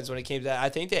on offense when it came to that. I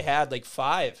think they had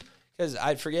 5. Because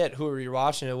I forget who we were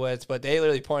watching it with, but they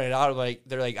literally pointed out,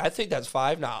 they're I think that's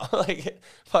 5 now.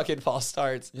 Fucking false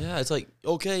starts. Yeah, it's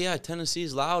okay, yeah,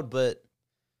 Tennessee's loud, but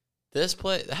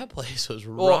that place was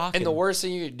rocking. And the worst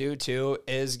thing you could do, too,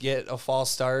 is get a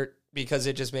false start because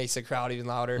it just makes the crowd even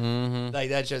louder. Mm-hmm.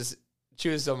 That just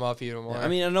chews them up even more.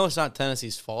 Yeah, I know it's not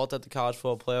Tennessee's fault that the college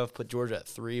football playoff put Georgia at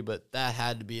 3, but that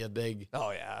had to be a big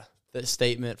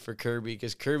statement for Kirby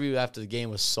because Kirby, after the game,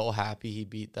 was so happy he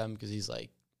beat them because he's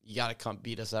you got to come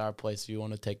beat us at our place if you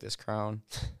want to take this crown.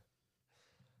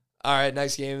 All right,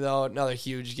 next game, though, another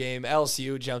huge game.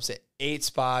 LSU jumps at 8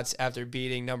 spots after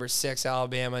beating number 6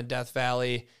 Alabama in Death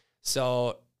Valley.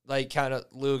 So, kind of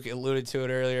Luke alluded to it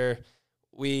earlier,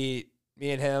 me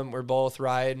and him were both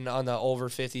riding on the over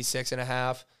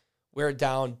 56.5. We're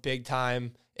down big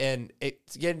time. and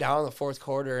it's getting down in the fourth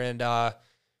quarter, and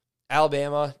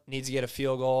Alabama needs to get a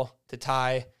field goal to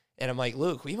tie. And I'm like,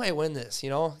 Luke, we might win this,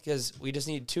 because we just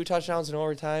need 2 touchdowns in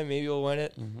overtime. Maybe we'll win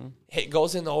it. Mm-hmm. It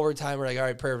goes into overtime. We're like, all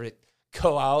right, perfect.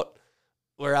 Go out.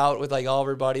 We're out with like all of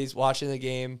our buddies watching the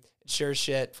game. Sure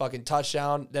shit, fucking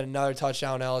touchdown, then another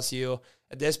touchdown LSU.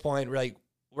 At this point,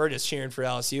 we're just cheering for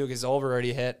LSU because the over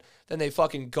already hit. Then they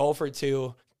fucking go for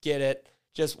 2, get it.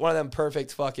 Just one of them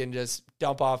perfect fucking just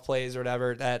dump off plays or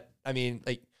whatever. That, I mean,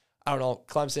 like, I don't know,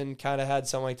 Clemson kind of had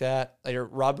something like that. Like a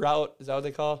rub route, is that what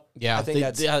they call? Yeah, I think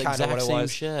that's kind of what it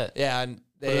was. Shit. Yeah, and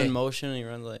Put it in motion and he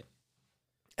runs like.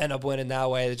 End up winning that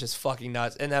way. It's just fucking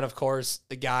nuts. And then, of course,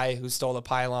 the guy who stole the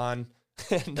pylon.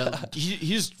 And, he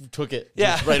just took it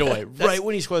right away. Right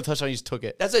when he scored the touchdown, he just took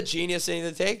it. That's a genius thing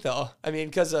to take, though. I mean,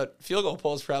 because a field goal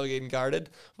pole is probably getting guarded.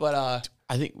 But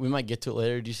I think we might get to it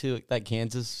later. Do you see that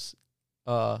Kansas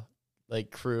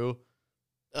crew?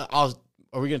 Are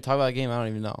we going to talk about that game? I don't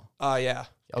even know. Yeah.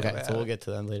 Okay, Yeah, so we'll get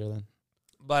to them later then.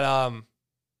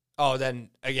 But, then,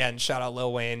 again, shout out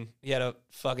Lil Wayne. He had a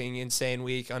fucking insane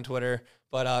week on Twitter.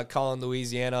 But calling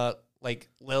Louisiana, like,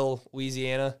 Lil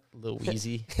Louisiana. Lil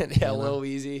Weezy. Yeah, Lil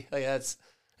Weezy. Like, that's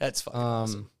fucking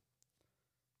awesome.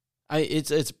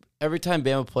 It's every time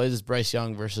Bama plays, it's Bryce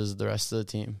Young versus the rest of the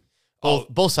team.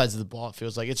 Both sides of the ball, it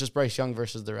feels like. It's just Bryce Young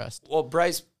versus the rest. Well,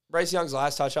 Bryce Young's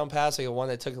last touchdown pass, like the one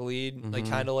that took a lead, like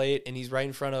kind of late, and he's right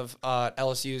in front of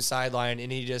LSU's sideline,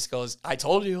 and he just goes, I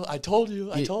told you.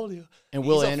 And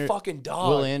he's a fucking dog.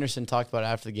 Will Anderson talked about it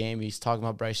after the game. He's talking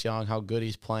about Bryce Young, how good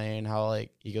he's playing, how,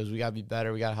 he goes, we got to be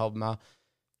better. We got to help him out.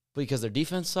 Because their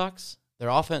defense sucks. Their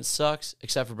offense sucks,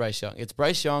 except for Bryce Young. It's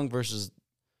Bryce Young versus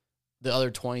the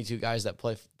other 22 guys that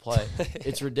play.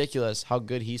 It's ridiculous how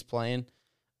good he's playing.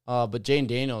 But Jane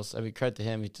Daniels, I mean, credit to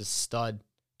him. He's just stud.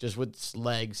 Just with his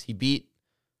legs. He beat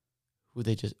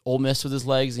Ole Miss with his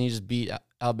legs, and he just beat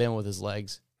Alabama with his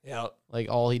legs. Yeah.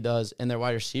 Like, all he does. And their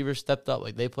wide receivers stepped up.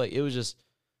 Like, they play. It was just,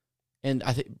 and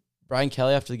I think Brian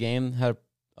Kelly after the game had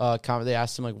a comment. They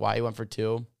asked him, why he went for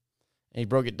 2. And he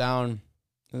broke it down.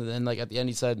 And then, at the end,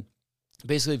 he said,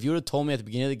 basically, if you would have told me at the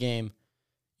beginning of the game,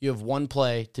 you have 1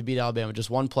 play to beat Alabama,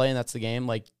 just 1 play, and that's the game.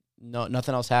 No,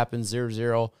 nothing else happens,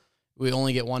 0-0. We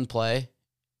only get 1 play.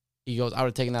 He goes, I would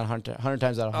have taken that 100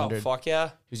 times out of 100. Oh, fuck yeah.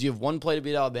 Because you have 1 play to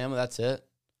beat Alabama, that's it.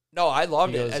 No, I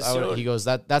loved it.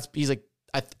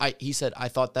 He said, I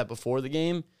thought that before the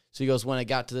game. So he goes, when I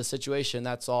got to this situation,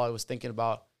 that's all I was thinking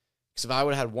about. Because if I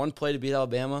would have had 1 play to beat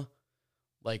Alabama,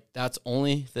 that's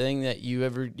only thing that you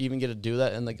ever even get to do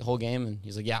that in the whole game. And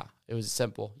he's like, yeah, it was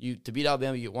simple. To beat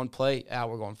Alabama, you get 1 play,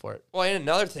 we're going for it. Well, and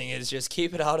another thing is just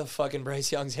keep it out of fucking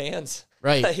Bryce Young's hands.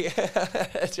 Right.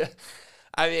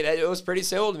 I mean, it was pretty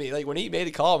simple to me. When he made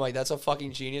the call, I'm like, that's a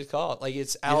fucking genius call.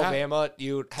 It's Alabama.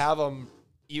 You have them.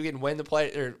 You can win the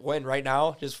play or win right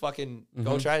now. Just fucking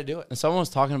go try to do it. And someone was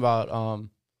talking about,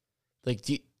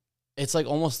 it's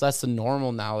almost that's the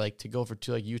normal now, to go for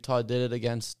 2. Utah did it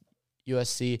against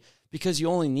USC because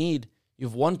you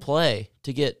have 1 play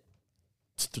to get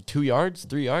 2 yards,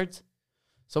 3 yards.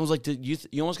 Someone's like,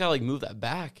 you almost got to move that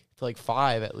back to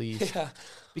 5 at least. Yeah.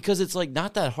 Because it's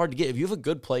not that hard to get. If you have a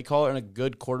good play caller and a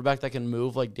good quarterback that can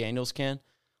move like Daniels can,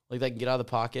 that can get out of the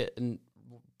pocket and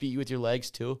beat you with your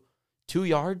legs too, 2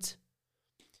 yards,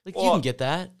 you can get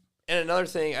that. And another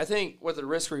thing, I think with the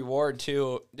risk reward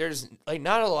too, there's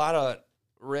not a lot of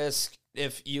risk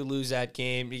if you lose that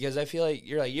game because I feel like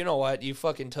you're you know what, you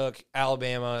fucking took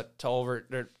Alabama to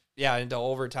into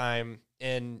overtime,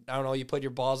 and I don't know, you put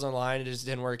your balls on the line, it just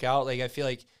didn't work out. I feel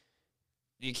like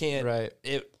you can't. Right.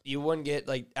 You wouldn't get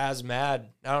as mad.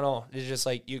 I don't know. It's just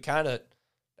you kind of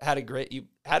had a great. You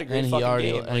had a great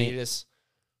fucking game. He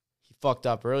fucked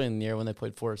up early in the year when they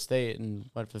played Florida State and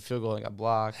went for the field goal and got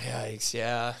blocked. Yikes!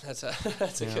 Yeah, that's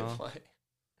a good point.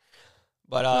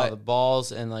 But the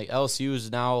balls and LSU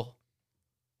is now.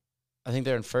 I think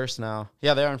they're in first now.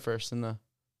 Yeah, they are in first in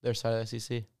their side of the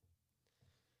SEC.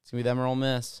 It's gonna be them or Ole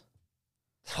Miss.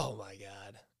 Oh my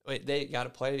God. Wait, they got to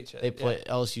play each other. They play.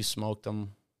 Yeah. LSU smoked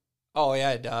them. Oh,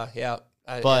 yeah, yeah.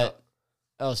 But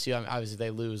LSU, obviously,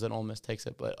 they lose, and Ole Miss takes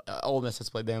it. But Ole Miss has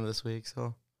to play Bama this week,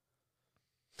 so.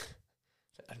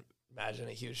 I imagine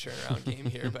a huge turnaround game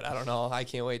here, but I don't know. I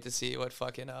can't wait to see what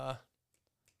fucking, God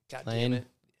damn it.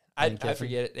 I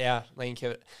forget it. Yeah, Lane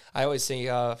Kiffin. I always think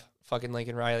fucking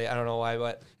Lincoln Riley. I don't know why,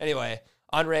 but anyway,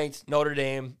 unranked Notre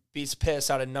Dame beats piss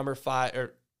out of number 5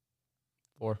 or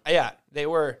 4. Yeah, they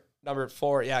were number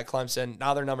 4. Yeah, Clemson.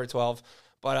 Now they're number 12.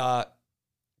 But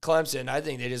Clemson, I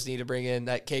think they just need to bring in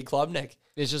that Cade Klubnik.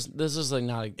 It's just this is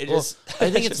not. I it's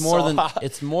think it's more so than hot.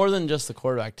 It's more than just the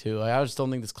quarterback too. I just don't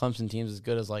think this Clemson team is as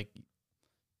good as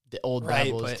the old Right,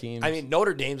 Rebels but teams. I mean,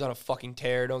 Notre Dame's on a fucking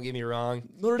tear. Don't get me wrong.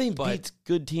 Notre Dame but- beats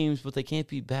good teams, but they can't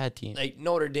beat bad teams. Like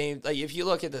Notre Dame, like if you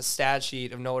look at the stat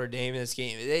sheet of Notre Dame in this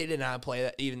game, they did not play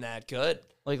that good.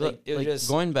 Like it was just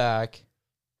going back,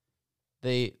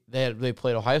 they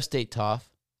played Ohio State tough,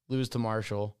 lose to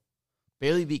Marshall,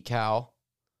 barely beat Cal.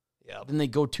 Yep. Then they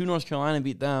go to North Carolina and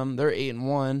beat them. They're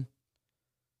 8-1.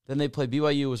 Then they play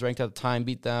BYU, was ranked at the time,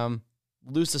 beat them,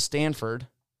 lose to Stanford.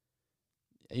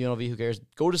 UNLV, who cares?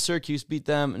 Go to Syracuse, beat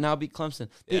them, and now beat Clemson.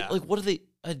 Yeah. Like, what are they?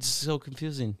 It's so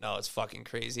confusing. No, it's fucking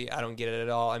crazy. I don't get it at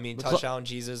all. I mean, But Touchdown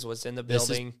Jesus was in the This is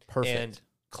building, perfect. and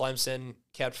Clemson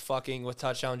kept fucking with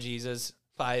Touchdown Jesus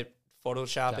by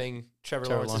photoshopping Trevor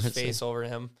Lawrence's Lawrence, face over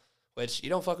him, which you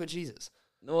don't fuck with Jesus.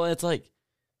 Well, it's like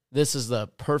this is the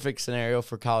perfect scenario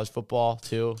for college football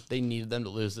too. They needed them to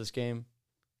lose this game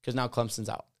because now Clemson's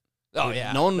out. Oh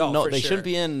yeah, No, for they sure. shouldn't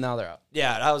be in. Now they're out.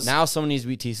 Yeah, Now someone needs to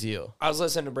beat TCU. I was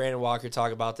listening to Brandon Walker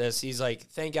talk about this. He's like,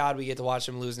 "Thank God we get to watch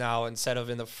them lose now instead of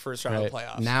in the first round of the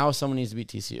playoffs." Now someone needs to beat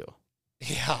TCU.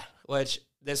 Yeah, which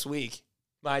this week,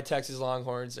 my Texas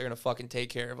Longhorns are going to fucking take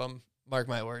care of them. Mark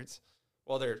my words.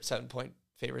 Well, they're 7-point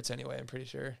favorites anyway, I'm pretty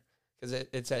sure, because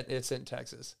it's in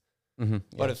Texas. Mm-hmm,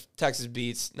 But if Texas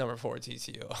beats number 4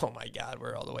 TCU, oh my God,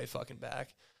 we're all the way fucking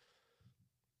back.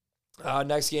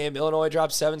 Next game, Illinois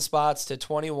dropped 7 spots to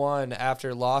 21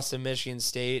 after loss to Michigan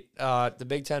State. The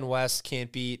Big Ten West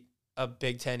can't beat a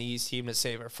Big Ten East team to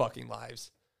save our fucking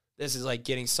lives. This is like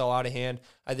getting so out of hand.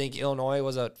 I think Illinois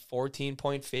was a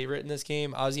 14-point favorite in this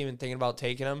game. I was even thinking about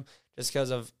taking them just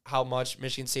because of how much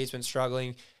Michigan State's been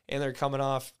struggling, and they're coming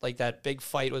off like that big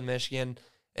fight with Michigan.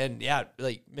 And yeah,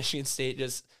 like Michigan State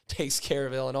just takes care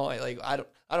of Illinois. Like I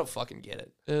don't fucking get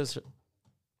it.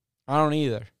 I don't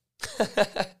either.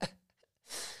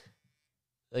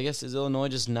 I guess is Illinois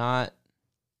just not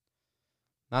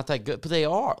that good, but they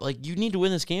are. Like you need to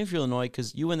win this game for Illinois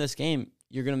because you win this game,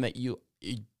 you're gonna make you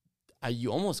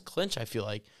almost clinch. I feel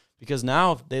like because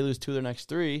now if they lose 2 of their next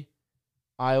 3,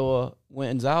 Iowa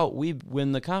wins out. We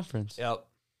win the conference. Yep.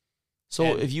 So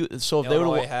And if they would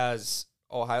Illinois has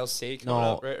Ohio State coming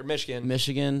up, right? Or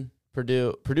Michigan,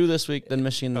 Purdue this week, then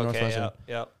Michigan, then Northwestern.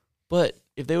 Yep. But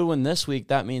if they would win this week,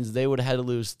 that means they would have had to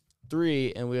lose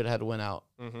 3, and we would have had to win out.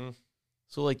 Mm-hmm.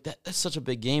 So, like, that's such a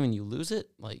big game, and you lose it?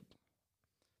 Like,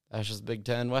 that's just Big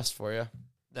Ten West for you.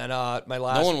 Then my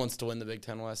last... No one wants to win the Big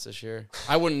Ten West this year.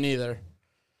 I wouldn't either.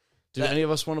 Do any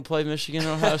of us want to play Michigan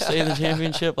or Ohio State in the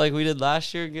championship like we did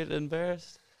last year and get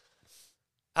embarrassed?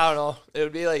 I don't know. It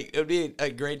would be a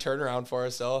great turnaround for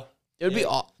us, though. It would be...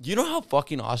 You know how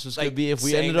fucking awesome it's going to be if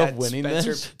we saying ended up that winning Spencer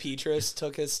this? Petras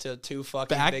took us to 2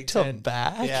 fucking Back Big to Ten.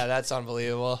 back? Yeah, that's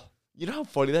unbelievable. You know how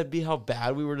funny that'd be? How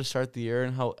bad we were to start the year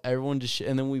and how everyone just...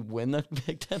 and then we win the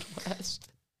Big Ten West?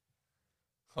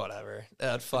 Whatever.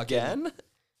 That fucking... Again?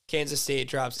 Kansas State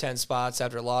drops 10 spots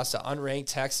after a loss to unranked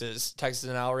Texas. Texas is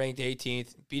now ranked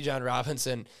 18th. Bijan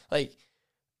Robinson. Like,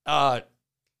 come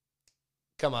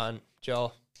on,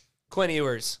 Joe. Quinn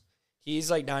Ewers.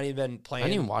 He's, like, not even playing. I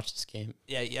didn't even watch this game.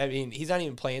 Yeah, I mean, he's not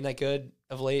even playing that good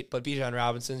of late, but Bijan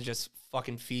Robinson's just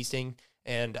fucking feasting.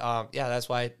 And, yeah, that's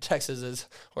why Texas is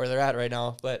where they're at right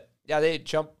now. But, yeah, they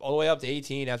jumped all the way up to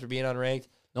 18 after being unranked.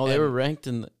 No, they were ranked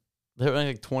they were ranked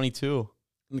like 22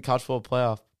 in the college football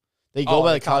playoff. They go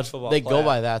by the college football. They go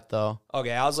by that though.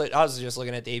 Okay, I was just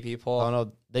looking at the AP poll. Oh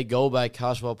no, they go by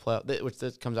college football playoff, which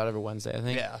this comes out every Wednesday, I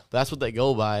think. Yeah, but that's what they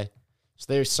go by.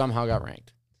 So they somehow got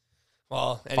ranked.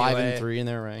 Well, anyway, 5-3, and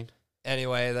they're ranked.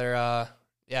 Anyway, they're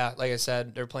like I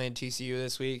said, they're playing TCU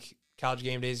this week. College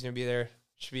game day is gonna be there.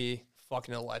 Should be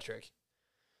fucking electric.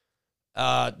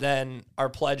 Then our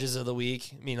pledges of the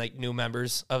week. I mean, like new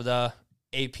members of the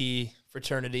AP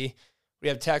fraternity. We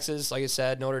have Texas, like I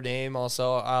said, Notre Dame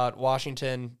also.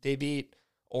 Washington, they beat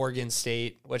Oregon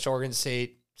State, which Oregon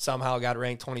State somehow got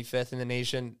ranked 25th in the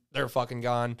nation. They're fucking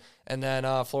gone. And then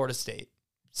Florida State.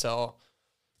 So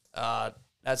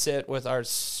that's it with our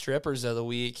strippers of the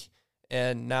week.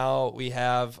 And now we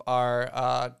have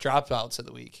our dropouts of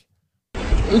the week.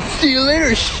 See you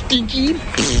later, stinky.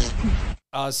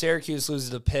 Syracuse loses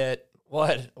to Pitt.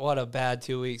 What a bad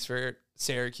 2 weeks for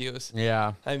Syracuse.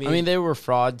 Yeah. I mean they were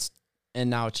frauds. And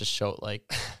now it just showed, like,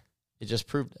 it just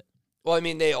proved it. Well, I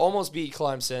mean, they almost beat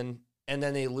Clemson, and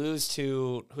then they lose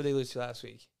to, who they lose to last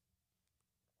week?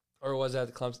 Or was that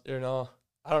the Clemson? Or no,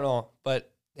 I don't know.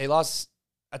 But they lost,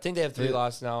 I think they have 3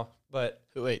 losses now. But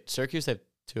wait, Syracuse have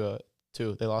two.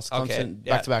 They lost to Clemson Okay,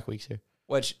 yeah. back-to-back weeks here.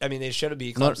 Which, I mean, they should have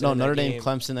beat Clemson. No, in Notre that Dame, game.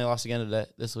 Clemson, they lost again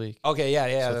this week. Okay, yeah,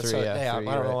 So that's 3, right. yeah, Yeah, 3,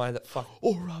 I don't know right. why that fuck.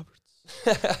 Oh,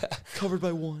 Roberts. Covered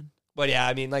by 1. But yeah,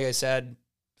 I mean, like I said,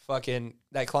 fucking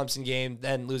that Clemson game,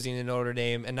 then losing to Notre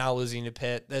Dame, and now losing to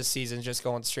Pitt. This season's just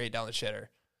going straight down the shitter.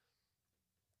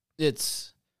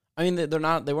 I mean,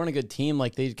 they weren't a good team.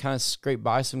 Like, they kind of scraped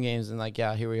by some games, and like,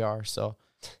 yeah, here we are. So,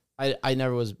 I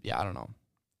never was. Yeah, I don't know.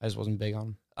 I just wasn't big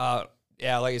on them.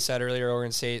 Yeah, like I said earlier,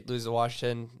 Oregon State lose to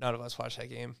Washington. None of us watched that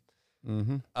game.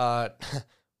 Mm-hmm.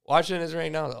 Washington is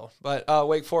right now though, but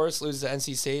Wake Forest loses to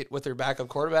NC State with their backup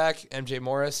quarterback MJ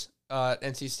Morris.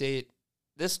 NC State,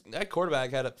 that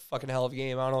quarterback had a fucking hell of a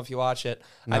game. I don't know if you watch it.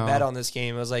 No. I bet on this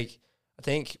game. It was like, I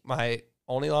think my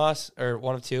only loss or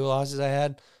one of 2 losses I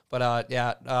had.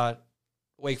 But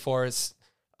Wake Forest,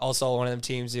 also one of them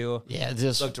teams who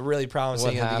just looked really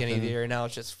promising at the beginning of the year. Now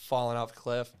it's just falling off a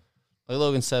cliff. Like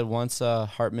Logan said, once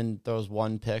Hartman throws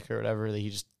one pick or whatever, he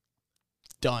just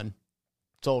done.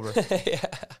 It's over. Yeah.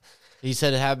 He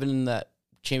said it happened in that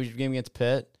championship game against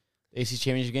Pitt, the AC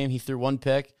championship game. He threw one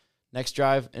pick, next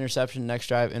drive, interception, next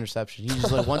drive, interception. He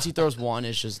just once he throws one,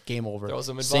 it's just game over. Throws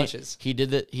them in bunches. He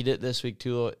did it this week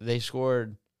too. They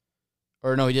scored,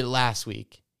 or no, he did it last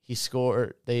week. They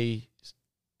scored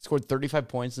 35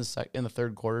 points in the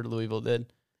third quarter. Louisville did. And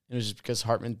it was just because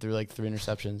Hartman threw 3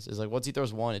 interceptions. It's like once he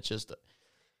throws one, it's just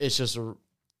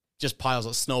piles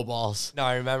of snowballs. No,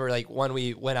 I remember when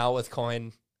we went out with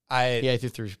Coin, he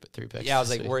threw 3 picks. Yeah, I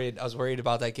was worried. I was worried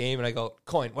about that game, and I go,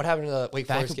 Coin, what happened to the Wake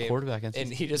Forest game? Quarterback,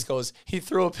 and he just goes, he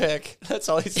threw a pick. That's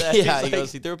all he said. Yeah, he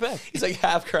goes, he threw a pick. He's like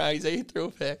half crying. He's like, he threw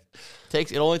a pick.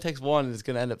 It only takes 1, and it's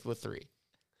gonna end up with 3.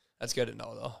 That's good to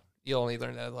know, though. You'll only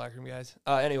learn that in the locker room, guys.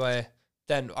 Anyway,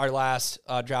 then our last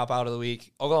dropout of the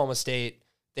week, Oklahoma State.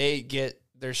 They get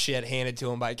their shit handed to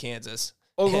them by Kansas.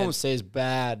 Oklahoma State is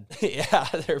bad. Yeah,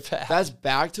 they're bad. That's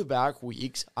back-to-back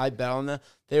weeks. I bet on them.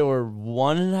 They were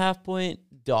 1.5 point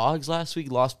dogs last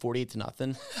week, lost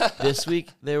 48-0. This week,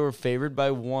 they were favored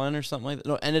by 1 or something like that.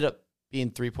 No, ended up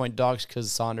being 3-point dogs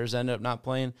because Saunders ended up not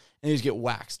playing, and they just get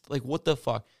waxed. Like, what the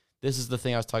fuck? This is the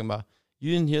thing I was talking about.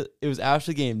 You didn't hear, it was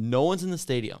after the game. No one's in the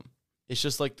stadium. It's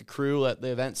just like the crew, at the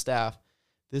event staff.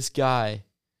 This guy,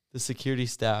 the security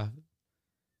staff,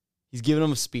 he's giving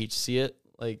them a speech. See it?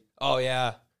 Like, oh,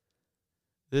 yeah.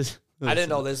 This. I didn't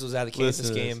know this was at a Kansas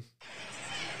game.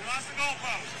 We lost the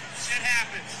goalpost. Shit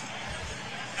happens.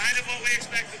 Kind of what we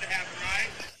expected to happen, right?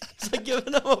 It's like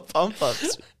giving them a pump-up.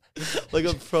 Like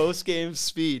a post-game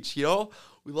speech, you know?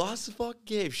 We lost the fucking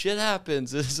game. Shit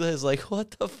happens. It's like, what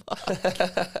the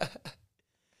fuck?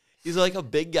 He's like a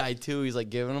big guy, too. He's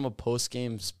like giving him a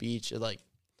post-game speech and like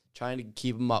trying to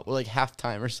keep him up with like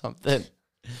halftime or something.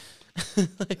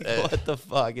 Like, what the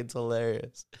fuck? It's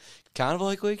hilarious. Kind of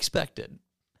like we expected.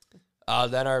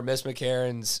 Then our Miss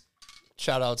McCarron's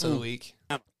shout-outs of the week.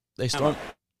 They stormed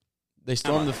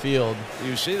the field.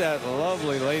 You see that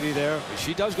lovely lady there?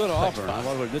 She does go to Auburn. I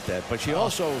want to admit that. But she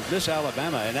also Miss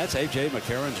Alabama, and that's A.J.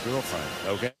 McCarron's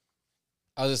girlfriend. Okay?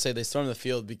 I was going to say they stormed the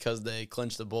field because they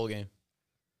clinched the bowl game.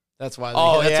 That's why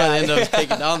they ended up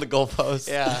taking down the goalpost.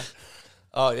 Yeah.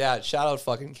 Oh, yeah. Shout out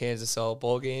fucking Kansas. So,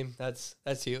 bowl game. That's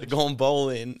huge. They're going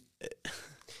bowling.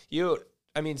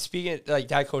 Speaking, like,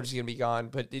 that coach is going to be gone,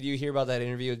 but did you hear about that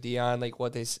interview with Dion? Like,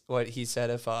 what he said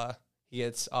if he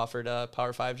gets offered a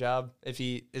Power 5 job, if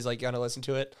he is, like, going to listen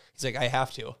to it? He's like, I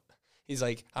have to. He's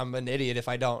like, I'm an idiot if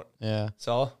I don't. Yeah.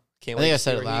 So, can't wait. I think I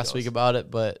said it last week about it,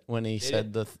 but when he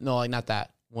said not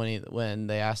that. When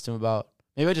they asked him about,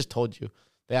 maybe I just told you.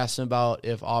 They asked him about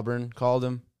if Auburn called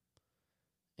him,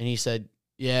 and he said,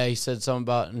 yeah, he said something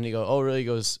about, and he goes, oh, really? He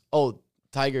goes, oh,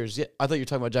 Tigers. Yeah, I thought you were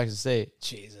talking about Jackson State.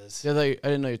 Jesus. Yeah, I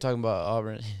didn't know you were talking about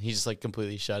Auburn. He just like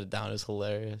completely shut it down. It was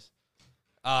hilarious.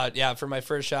 For my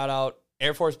first shout out,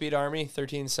 Air Force beat Army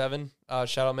 13-7.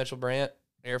 Shout out Mitchell Brandt,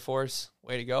 Air Force,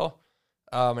 way to go.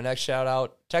 My next shout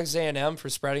out, Texas A&M for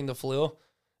spreading the flu.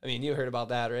 I mean, you heard about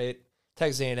that, right?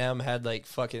 Texas A&M had like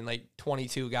fucking like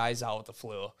 22 guys out with the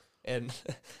flu. And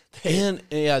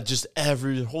just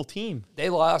every whole team.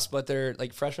 They lost, but they're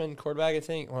like freshman quarterback, I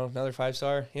think. Well, another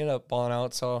 5-star. He ended up balling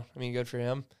out, so I mean, good for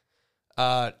him.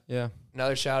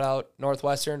 Another shout out,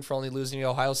 Northwestern for only losing to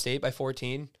Ohio State by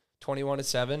 14,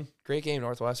 21-7. Great game,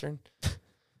 Northwestern.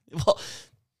 Well,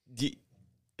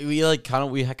 we kind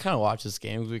of watched this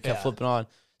game because we kept flipping on.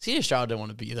 C.J. Stroud didn't want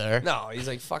to be there. No, he's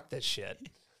like, fuck that shit.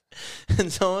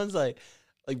 And someone's like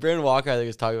Brandon Walker, I think,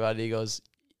 was talking about it.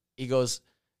 He goes.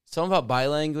 Something about body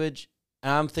language,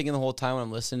 and I'm thinking the whole time when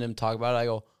I'm listening to him talk about it, I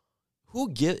go,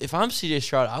 if I'm CJ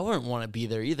Stroud, I wouldn't want to be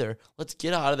there either. Let's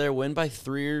get out of there, win by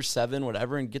 3 or 7,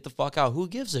 whatever, and get the fuck out. Who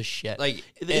gives a shit? Like,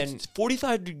 it's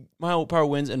 45-mile-per-hour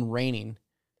winds and raining.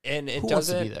 And it Who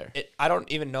doesn't, wants to be there? I don't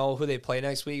even know who they play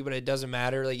next week, but it doesn't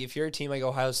matter. Like, if you're a team like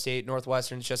Ohio State,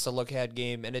 Northwestern's just a look-ahead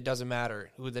game, and it doesn't matter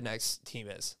who the next team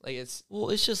is. Like, it's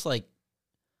just like,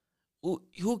 who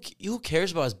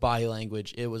cares about his body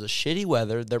language? It was a shitty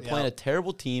weather. They're playing a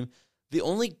terrible team. The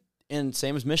only and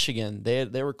same as Michigan.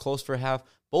 They were close for half.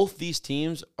 Both these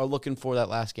teams are looking for that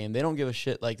last game. They don't give a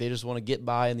shit. Like, they just want to get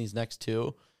by in these next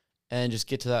two and just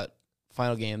get to that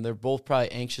final game. They're both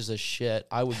probably anxious as shit.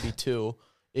 I would be too.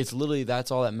 It's literally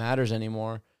that's all that matters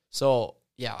anymore. So,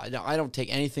 yeah, I don't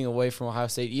take anything away from Ohio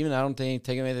State. Even I don't take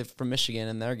anything from Michigan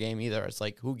in their game either. It's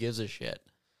like, who gives a shit?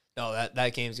 No,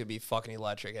 that game's going to be fucking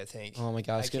electric, I think. Oh, my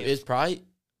God. It's probably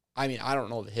 – I mean, I don't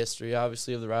know the history,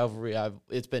 obviously, of the rivalry.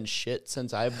 It's been shit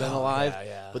since I've been alive.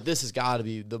 Yeah. But this has got to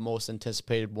be the most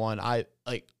anticipated one.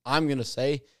 I'm going to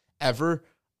say ever,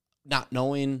 not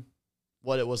knowing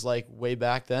what it was like way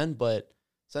back then. But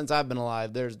since I've been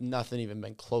alive, there's nothing even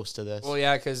been close to this. Well,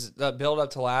 yeah, because the build-up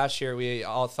to last year, we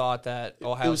all thought that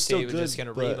Ohio State was just going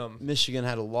to ream them. Michigan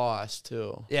had a loss,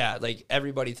 too. Yeah, like,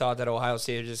 everybody thought that Ohio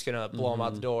State was just going to blow them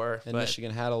out the door. And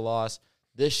Michigan had a loss.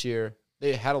 This year,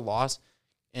 they had a loss.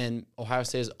 And Ohio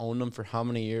State has owned them for how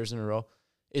many years in a row?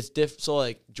 It's So,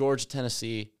 like, Georgia,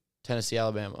 Tennessee,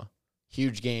 Alabama.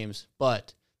 Huge games.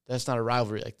 But that's not a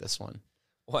rivalry like this one.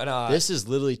 This is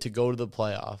literally to go to the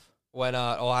playoff. When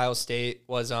Ohio State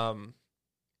was,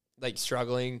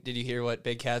 struggling, did you hear what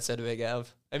Big Cat said to Big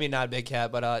Ev? I mean, not Big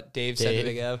Cat, but Dave said to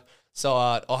Big Ev. So,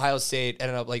 Ohio State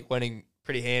ended up, winning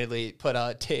pretty handily.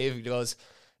 But Dave goes...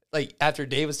 after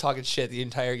Dave was talking shit the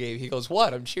entire game, he goes,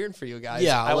 "What? I'm cheering for you guys.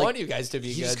 Yeah, I want you guys to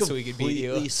be good so we can beat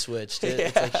you." He switched it.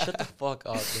 It's like, shut the fuck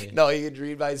up, man. No, you could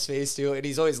read by his face, too, and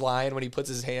he's always lying when he puts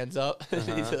his hands up.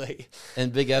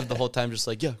 And Big Ev the whole time just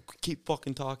like, yeah, keep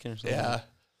fucking talking or something. Yeah.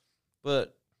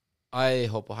 But I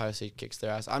hope Ohio State kicks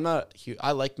their ass. I'm not huge.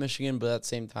 I like Michigan, but at the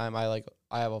same time, I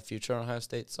have a future on Ohio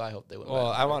State, so I hope they win. Well,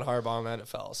 I want Harbaugh in the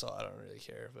NFL, so I don't really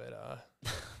care.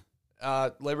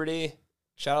 But Liberty...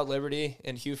 Shout out Liberty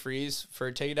and Hugh Freeze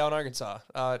for taking down Arkansas.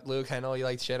 Luke, I know you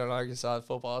like shit on Arkansas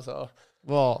football, so.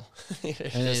 Well,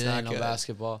 it's not no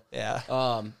basketball.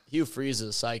 Yeah. Hugh Freeze is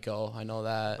a psycho. I know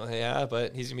that. Well, yeah,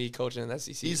 but he's going to be coaching in the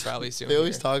SEC probably soon. They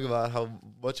always talk about how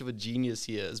much of a genius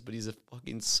he is, but he's a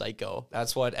fucking psycho.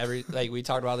 That's what we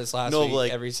talked about this last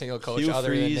week. Every single coach Hugh other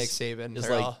Freeze than Nick Saban is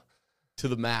to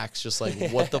the max. Just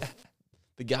what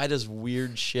the guy does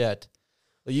weird shit.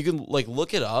 You can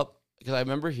look it up. Because I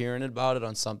remember hearing about it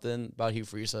on something about Hugh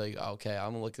Freeze. So okay,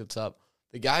 I'm going to look this up.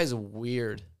 The guy's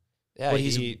weird. Yeah, but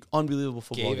he's an unbelievable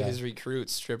football guy. Gave his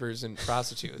recruits strippers and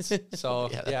prostitutes.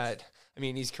 So, I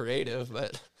mean, he's creative,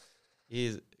 but.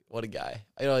 What a guy.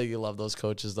 I know you love those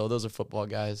coaches, though. Those are football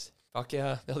guys. Fuck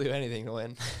yeah. They'll do anything to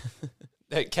win.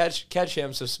 Catch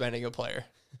him suspending a player.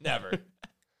 Never.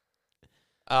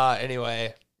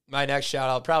 Anyway. My next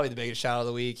shout-out, probably the biggest shout-out of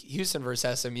the week, Houston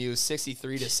versus SMU,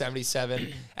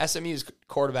 63-77. SMU's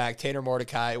quarterback, Tanner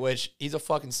Mordecai, which he's a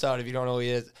fucking stud if you don't know who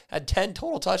he is, had 10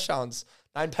 total touchdowns,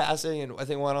 9 passing, and I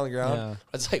think 1 on the ground. Yeah.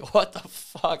 It's like, what the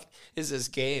fuck is this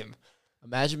game?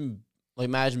 Imagine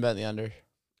betting the under.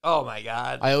 Oh, my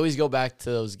God. I always go back to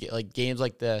those games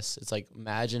like this. It's like,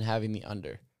 imagine having the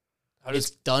under. It's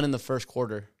done in the first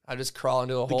quarter. I just crawl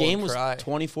into a hole. The game and was cry.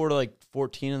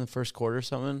 24-14 in the first quarter or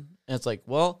something. And it's like,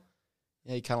 well,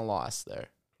 yeah, you kind of lost there.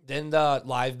 Didn't the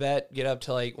live bet get up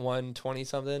to 120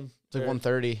 something? It's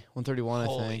 130, 131, I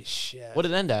think. Holy shit. What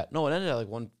did it end at? No, it ended at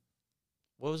what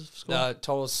was the score? The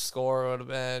total score would have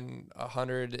been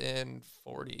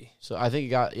 140. So I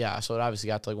think so it obviously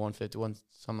got to 151,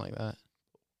 something like that.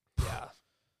 Yeah.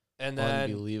 And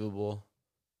then. Unbelievable.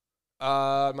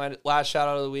 My last shout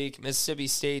out of the week, Mississippi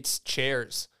State's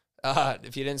chairs.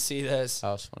 If you didn't see this.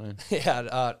 That was funny.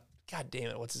 Yeah. God damn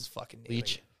it. What's his fucking name?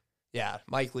 Leach. Again? Yeah.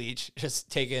 Mike Leach. Just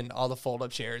taking all the fold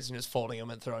up chairs and just folding them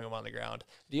and throwing them on the ground.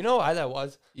 Do you know why that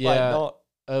was? Yeah.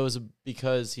 It was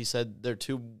because he said they're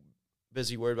too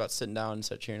busy worried about sitting down and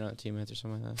start cheering on their teammates or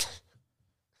something like that.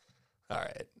 All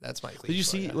right. That's Mike Leach. Did you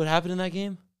see what happened in that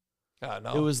game?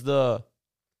 No. It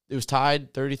was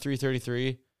tied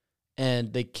 33-33.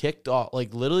 And they kicked off,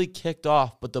 literally kicked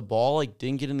off, but the ball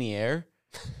didn't get in the air.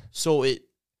 So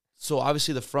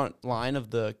obviously the front line of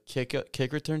the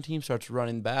kick return team starts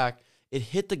running back. It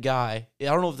hit the guy. I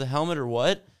don't know if the helmet or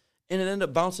what, and it ended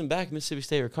up bouncing back. Mississippi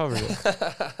State recovered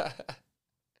it.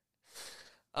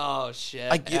 Oh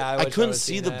shit! I couldn't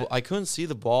see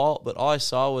the ball, but all I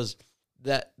saw was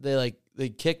that they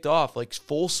kicked off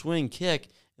full swing kick,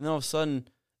 and then all of a sudden,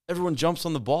 everyone jumps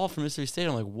on the ball from Mississippi State.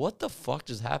 I'm like, what the fuck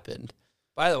just happened?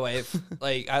 By the way,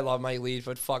 I love Mike Leach,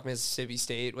 but fuck Mississippi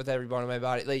State with every bone in my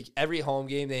body. Every home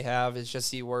game they have is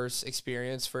just the worst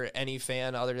experience for any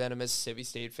fan other than a Mississippi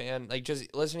State fan.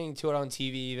 Just listening to it on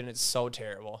TV, even, it's so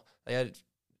terrible.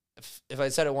 If I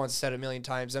said it once, said it a million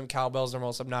times, them cowbells are the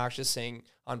most obnoxious thing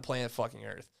on planet fucking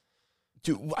Earth.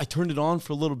 Dude, I turned it on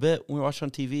for a little bit when we watched on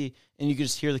TV, and you could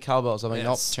just hear the cowbells. I'm like,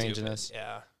 nope, changing stupid. this.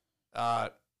 Yeah.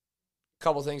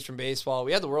 couple things from baseball.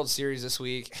 We had the World Series this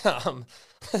week,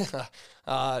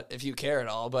 if you care at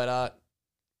all. But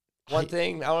one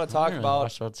thing I want to talk about.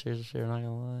 Watch World Series this year, not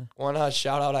gonna lie. One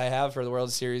shout out I have for the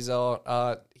World Series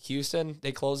though. Houston,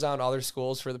 they closed down all their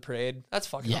schools for the parade. That's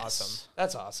fucking awesome.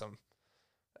 That's awesome.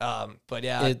 But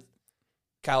yeah,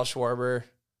 Kyle Schwarber.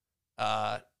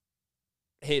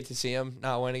 Hate to see him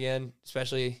not win again,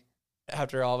 especially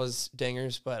after all of his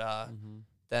dingers. But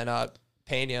then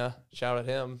Pena, shout out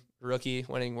him, rookie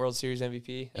winning World Series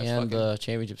MVP. And the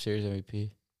Championship Series MVP.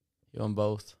 He won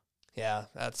both. Yeah,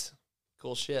 that's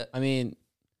cool shit. I mean,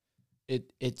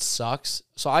 it sucks.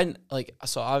 So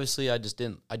obviously I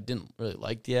didn't really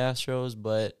like the Astros,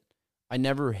 but I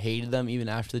never hated them even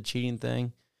after the cheating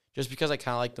thing. Just because I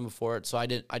kind of liked them before it. So I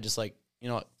just like, you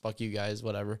know what, fuck you guys,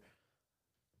 whatever.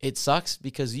 It sucks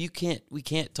because we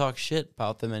can't talk shit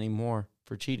about them anymore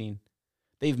for cheating.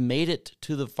 They've made it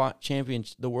to the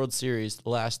the World Series the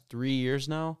last 3 years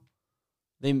now.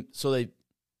 They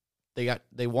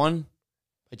won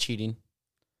by cheating.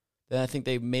 Then I think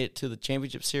they made it to the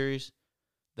Championship Series.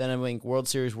 Then I think World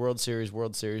Series,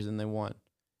 and they won.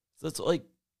 So it's like,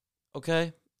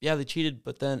 okay, yeah, they cheated,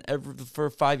 but then for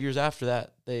 4 years after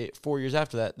that, they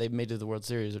made it to the World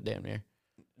Series, or damn near.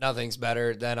 Nothing's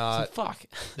better than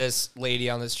this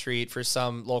lady on the street for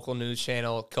some local news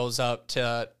channel goes up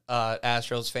to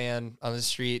Astros fan on the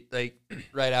street like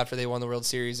right after they won the World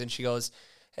Series, and she goes,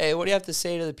 "Hey, what do you have to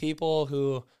say to the people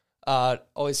who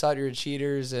always thought you were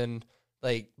cheaters and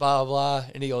like blah blah?"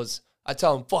 And he goes, "I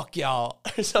tell them fuck y'all,"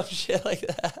 or some shit like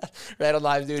that. Right on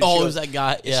live, dude. Oh, it was that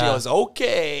guy? Yeah. She goes,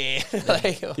 "Okay."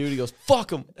 Like, dude, he goes,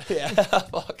 "Fuck him." Yeah,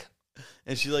 fuck.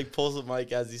 And she like pulls the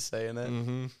mic as he's saying it.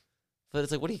 Mm-hmm. But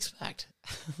it's like, what do you expect?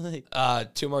 Like,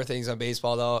 2 more things on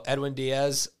baseball, though. Edwin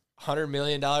Diaz, $100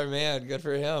 million man. Good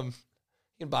for him. You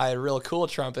can buy a real cool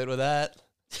trumpet with that.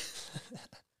 You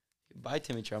can buy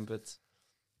Timmy trumpets.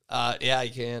 Yeah,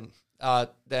 you can.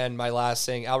 Then my last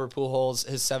thing, Albert Pujols,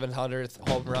 his 700th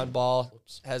home run ball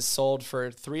has sold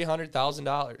for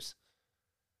 $300,000.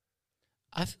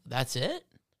 That's it?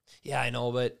 Yeah, I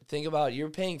know, but think about it.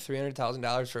 You're paying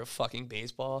 $300,000 for a fucking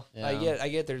baseball. Yeah. I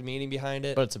get there's meaning behind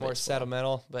it. But it's more baseball.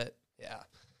 Sentimental, but yeah.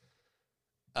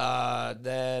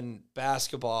 Then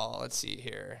basketball. Let's see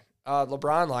here.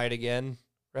 LeBron lied again.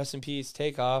 Rest in peace,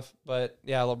 Takeoff. But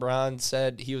yeah, LeBron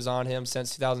said he was on him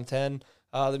since 2010.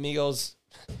 The Migos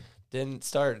didn't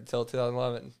start until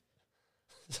 2011.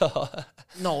 So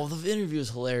no, the interview is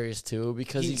hilarious too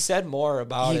because he said more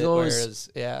about it.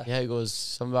 Whereas, yeah, he goes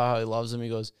something about how he loves him. He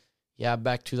goes, yeah,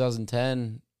 back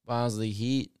 2010, when I was the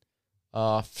Heat,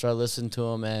 started listening to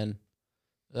him, and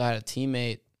I had a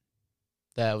teammate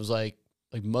that was like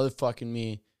motherfucking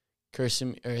me,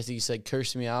 cursing me, or I think he said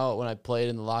cursing me out when I played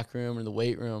in the locker room or the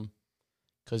weight room,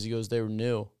 because he goes, they were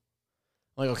new.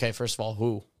 I'm like, okay, first of all,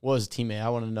 who was a teammate? I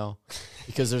want to know,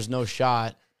 because there's no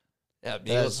shot. Yeah,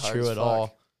 that's true at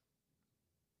all.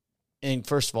 And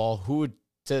first of all, who would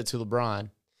say it to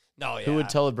LeBron? No, yeah. Who would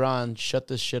tell LeBron, shut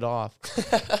this shit off?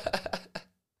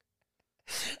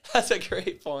 That's a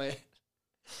great point.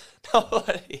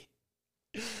 Nobody.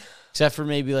 Except for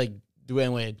maybe like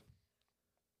Dwayne Wade.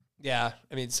 Yeah,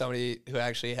 I mean somebody who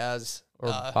actually has. Or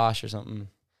Bosh or something.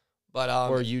 But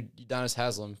or Udonis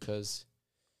Haslem, because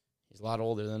he's a lot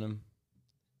older than him.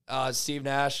 Steve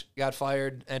Nash got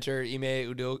fired. Enter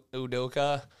Ime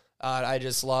Udoka. I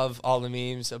just love all the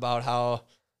memes about how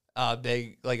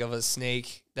big of a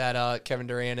snake that Kevin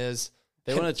Durant is.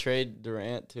 They want to trade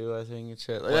Durant too, I think.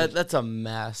 That's a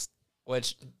mess.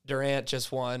 Which Durant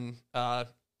just won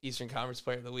Eastern Conference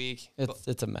Player of the Week.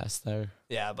 It's a mess there.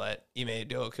 Yeah, but Ime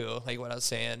Udoka, like what I was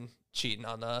saying, cheating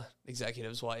on the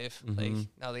executive's wife. Mm-hmm. Like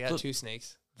now they got 2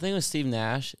 snakes. The thing with Steve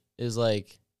Nash is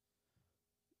like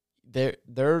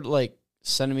they're like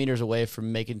centimeters away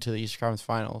from making it to the Eastern Conference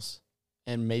Finals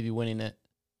and maybe winning it.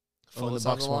 When the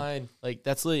Bucks won. Like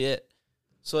that's literally it.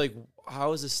 So like,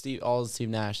 how is this Steve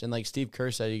Nash? And like Steve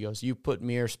Kerr said, he goes, "You put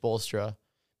me or Spoelstra,"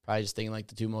 probably just thinking like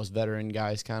the 2 most veteran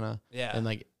guys, kind of. Yeah. And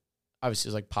like, obviously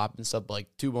it's like Pop and stuff, but like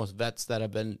 2 most vets that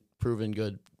have been proven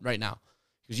good right now.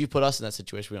 Because you put us in that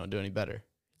situation, we don't do any better.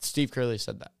 Steve Kerr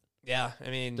said that. Yeah, I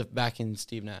mean, back in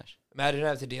Steve Nash. Imagine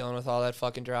having to dealing with all that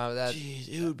fucking drama. Jeez,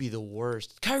 it would be the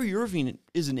worst. Kyrie Irving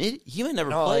is an idiot. He might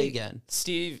never play again.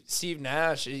 Steve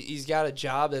Nash, he's got a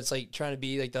job that's like trying to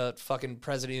be like the fucking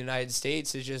president of the United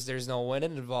States. It's just there's no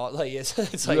winning involved. Like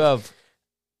it's like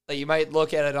you might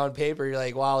look at it on paper, you're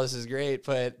like, wow, this is great,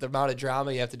 but the amount of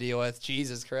drama you have to deal with,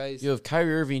 Jesus Christ. You have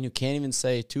Kyrie Irving who can't even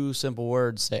say 2 simple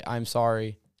words. Say I'm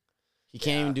sorry. He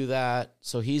can't even do that.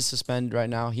 So he's suspended right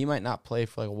now. He might not play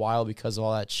for like a while because of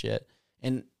all that shit.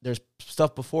 And there's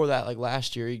stuff before that, like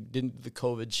last year, he didn't do the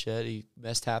COVID shit. He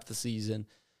missed half the season.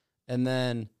 And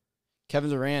then Kevin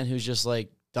Durant, who's just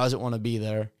like doesn't want to be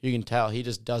there. You can tell he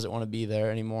just doesn't want to be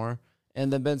there anymore.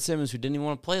 And then Ben Simmons, who didn't even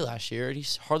want to play last year, and he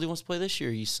hardly wants to play this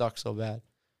year. He sucks so bad.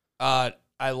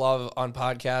 I love on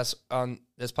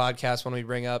this podcast when we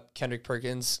bring up Kendrick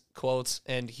Perkins quotes,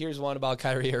 and here's one about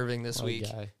Kyrie Irving this week.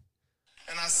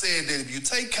 And I said that if you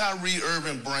take Kyrie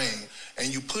Irving brain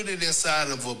and you put it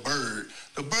inside of a bird,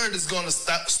 the bird is going to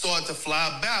start to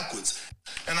fly backwards.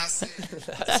 And I said...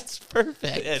 That's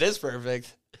perfect. It is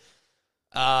perfect.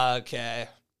 Okay.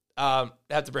 I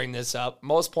have to bring this up.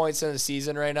 Most points in the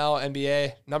season right now,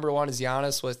 NBA. Number 1 is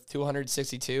Giannis with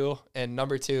 262, and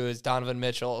number 2 is Donovan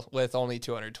Mitchell with only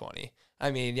 220.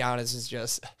 I mean, Giannis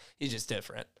is he's just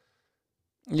different.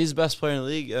 He's the best player in the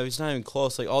league. He's not even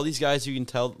close. Like, all these guys, you can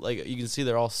tell, like, you can see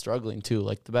they're all struggling, too.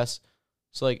 Like, the best.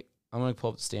 So, like, I'm going to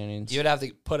pull up the standings. You would have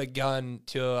to put a gun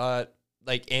to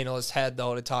analyst's head,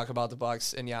 though, to talk about the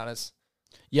Bucks and Giannis.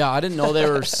 Yeah, I didn't know they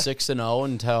were 6-0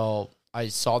 until I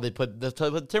saw they put the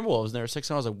Timberwolves, and they were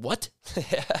 6-0. I was like, what?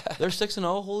 They're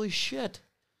 6-0? Holy shit.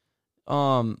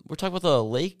 We're talking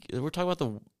about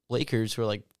the Lakers, who are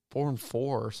like 4-4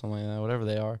 or something like that, whatever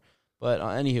they are. But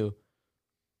anywho,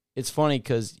 it's funny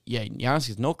because, yeah, Giannis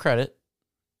gets no credit,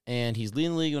 and he's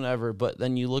leading the league whenever, but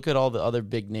then you look at all the other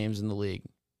big names in the league.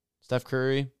 Steph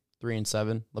Curry,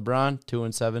 3-7. LeBron,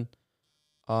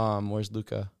 2-7. Where's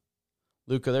Luka?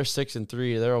 They're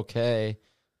 6-3. They're okay.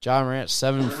 Ja Morant,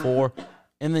 7-4.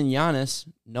 And then Giannis,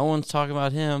 no one's talking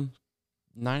about him.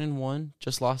 9-1,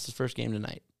 just lost his first game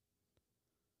tonight.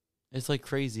 It's like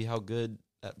crazy how good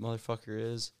that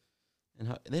motherfucker is.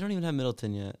 And they don't even have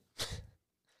Middleton yet.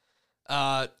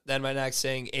 Then my next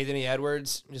thing, Anthony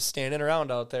Edwards, just standing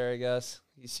around out there, I guess.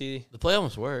 You see? The play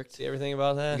almost worked. See everything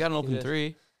about that? He got an open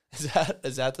 3.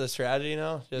 Is that the strategy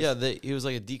now? He was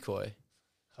like a decoy.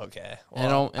 Okay.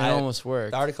 Well, it almost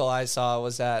worked. The article I saw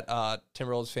was that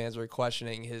Timberwolves fans were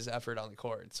questioning his effort on the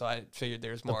court, so I figured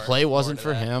there's more. The play wasn't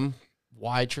for him.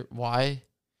 Why? The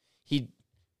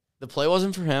play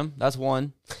wasn't for him. That's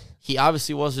one. He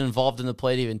obviously wasn't involved in the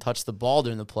play to even touch the ball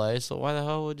during the play, so why the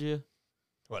hell would you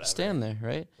stand there,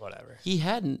 right? Whatever. He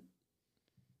hadn't.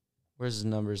 Where's his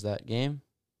numbers that game?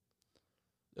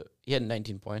 He had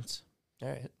 19 points. All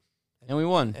right. And we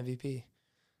won. MVP.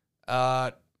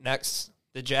 Next,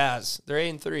 the Jazz. They're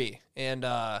 8-3, and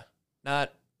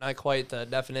not quite the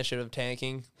definition of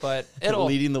tanking, but it'll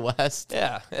leading the West.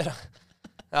 Yeah.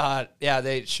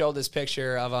 They showed this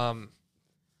picture of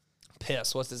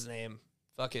Piss. What's his name?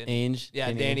 Fucking Ainge.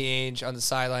 Yeah, Danny Ainge on the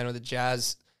sideline with the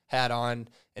Jazz hat on,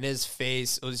 and his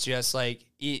face was just like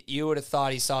you would have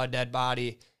thought he saw a dead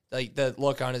body. Like the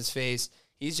look on his face.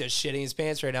 He's just shitting his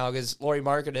pants right now because Lauri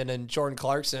Markkanen and Jordan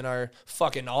Clarkson are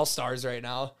fucking all-stars right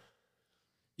now.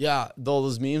 Yeah, though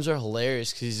those memes are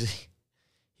hilarious because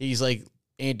he's like,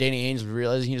 Danny Ainge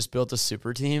realizing he just built a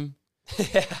super team.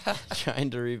 Yeah.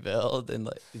 Trying to rebuild, and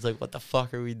he's like, what the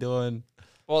fuck are we doing?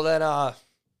 Well, then,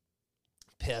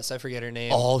 Piss, I forget her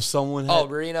name. Oh, someone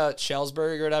Marina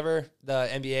Schellsberg or whatever, the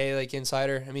NBA,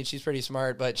 insider. I mean, she's pretty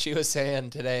smart, but she was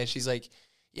saying today, she's like,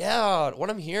 yeah,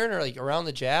 what I'm hearing around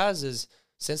the Jazz is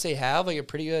since they have, a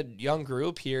pretty good young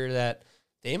group here that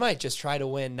they might just try to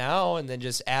win now and then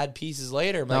just add pieces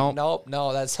later. I'm like, nope,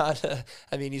 no, that's not.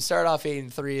 I mean, you start off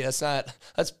 8-3.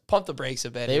 Let's pump the brakes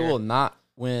a bit. They will not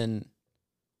win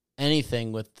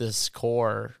anything with this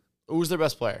core. Who's their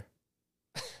best player?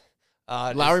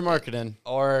 Lauri Markkanen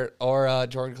or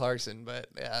Jordan Clarkson. But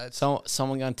yeah,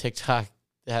 someone on TikTok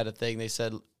had a thing. They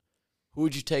said, who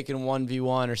would you take in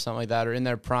 1v1 or something like that, or in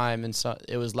their prime? And so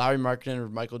it was Lauri Markkanen or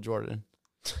Michael Jordan.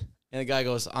 And the guy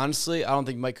goes, honestly, I don't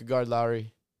think Mike could guard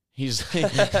Lowry. He's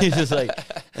just like,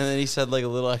 and then he said a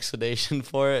little explanation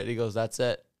for it. And he goes, that's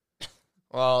it.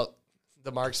 Well,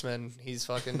 the marksman, he's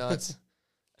fucking nuts.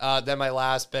 Then my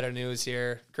last bit of news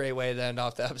here. Great way to end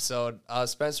off the episode.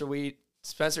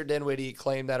 Spencer Dinwiddie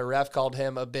claimed that a ref called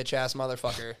him a bitch ass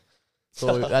motherfucker.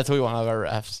 So that's what we want out of our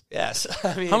refs. Yes.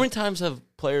 I mean, how many times have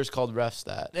players called refs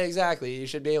that? Exactly. You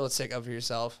should be able to stick up for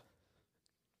yourself.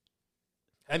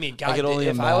 I mean, God,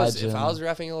 if I was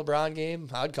reffing a LeBron game,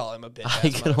 I'd call him a bitch. I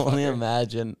can only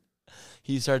imagine.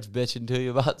 He starts bitching to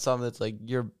you about something that's like,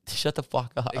 shut the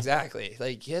fuck up. Exactly.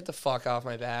 Get the fuck off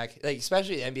my back.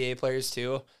 Especially NBA players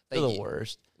too. They're the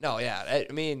worst. No, yeah.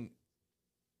 I mean,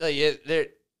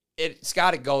 it's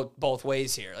got to go both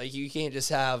ways here. You can't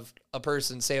just have a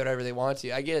person say whatever they want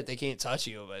to. I get it. They can't touch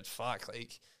you, but fuck.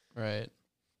 Right.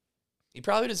 He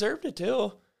probably deserved it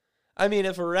too. I mean,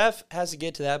 if a ref has to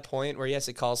get to that point where he has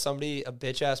to call somebody a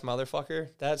bitch-ass motherfucker,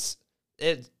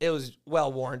 it was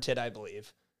well warranted, I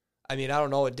believe. I mean, I don't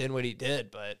know what Dinwiddie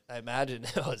did, but I imagine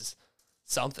it was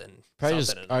something. Probably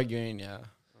something just arguing, yeah.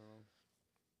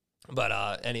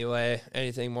 But anyway,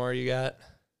 anything more you got?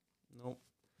 Nope.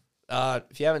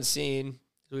 If you haven't seen,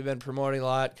 we've been promoting a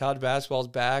lot. College basketball's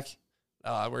back.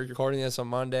 We're recording this on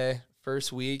Monday.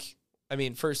 First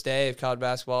day of college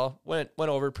basketball. Went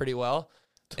over pretty well.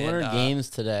 200 games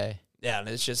today. Yeah, and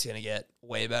it's just gonna get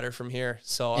way better from here.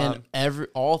 So and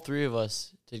all three of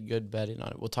us did good betting on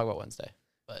it. We'll talk about Wednesday,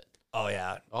 but oh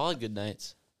yeah, all had good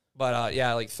nights. But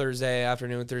yeah, like Thursday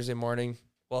afternoon, Thursday morning,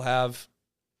 we'll have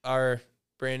our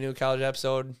brand new college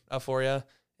episode up for you,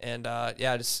 and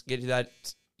yeah, just get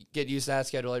used to that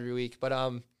schedule every week. But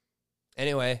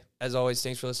anyway, as always,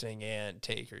 thanks for listening and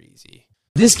take her easy.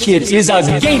 This kid is a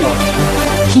gamer.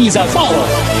 He's a baller.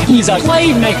 He's a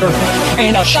playmaker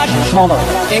and a shot caller.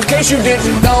 In case you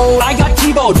didn't know, I got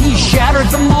T-Bowed. He shattered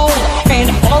the mold,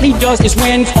 and all he does is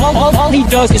win. All he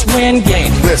does is win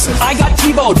games. Listen, I got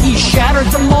T-Bowed. He shattered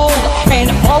the mold,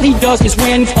 and all he does is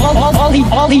win.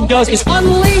 All he does is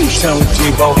unleash. Tell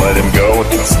T-Bowed, let him go.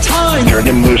 It's time. Turn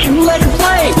him loose. Let him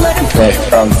play. Let him play.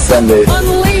 On Sunday.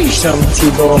 Unleash. Tell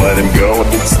T-Bowed, let him go.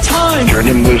 It's time. Turn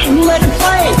him loose. Let him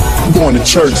play. I'm going to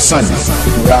church Sunday.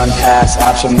 Run, pass,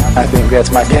 option. I think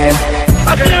that's my game.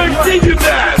 I guarantee you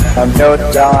that. I'm no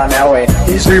John Elway.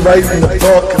 He's rewriting the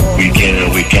book. Week in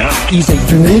and week out. He's a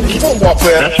unique football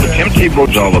player. That's what Tim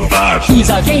Tebow's all about. He's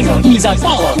a gamer. He's a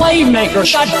baller. Playmaker,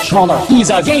 shot caller. He's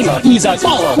a gamer. He's a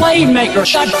baller. Playmaker,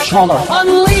 shot caller.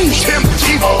 Unleash. Tim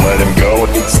Tebow. Let him go.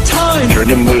 It's time. Turn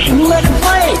him loose. Let him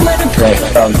play. Let him play.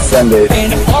 On Sunday.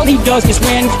 And all he does is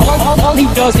win. All he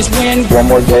does is win. One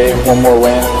more day, one more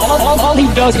win. All he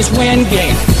does is win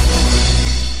games.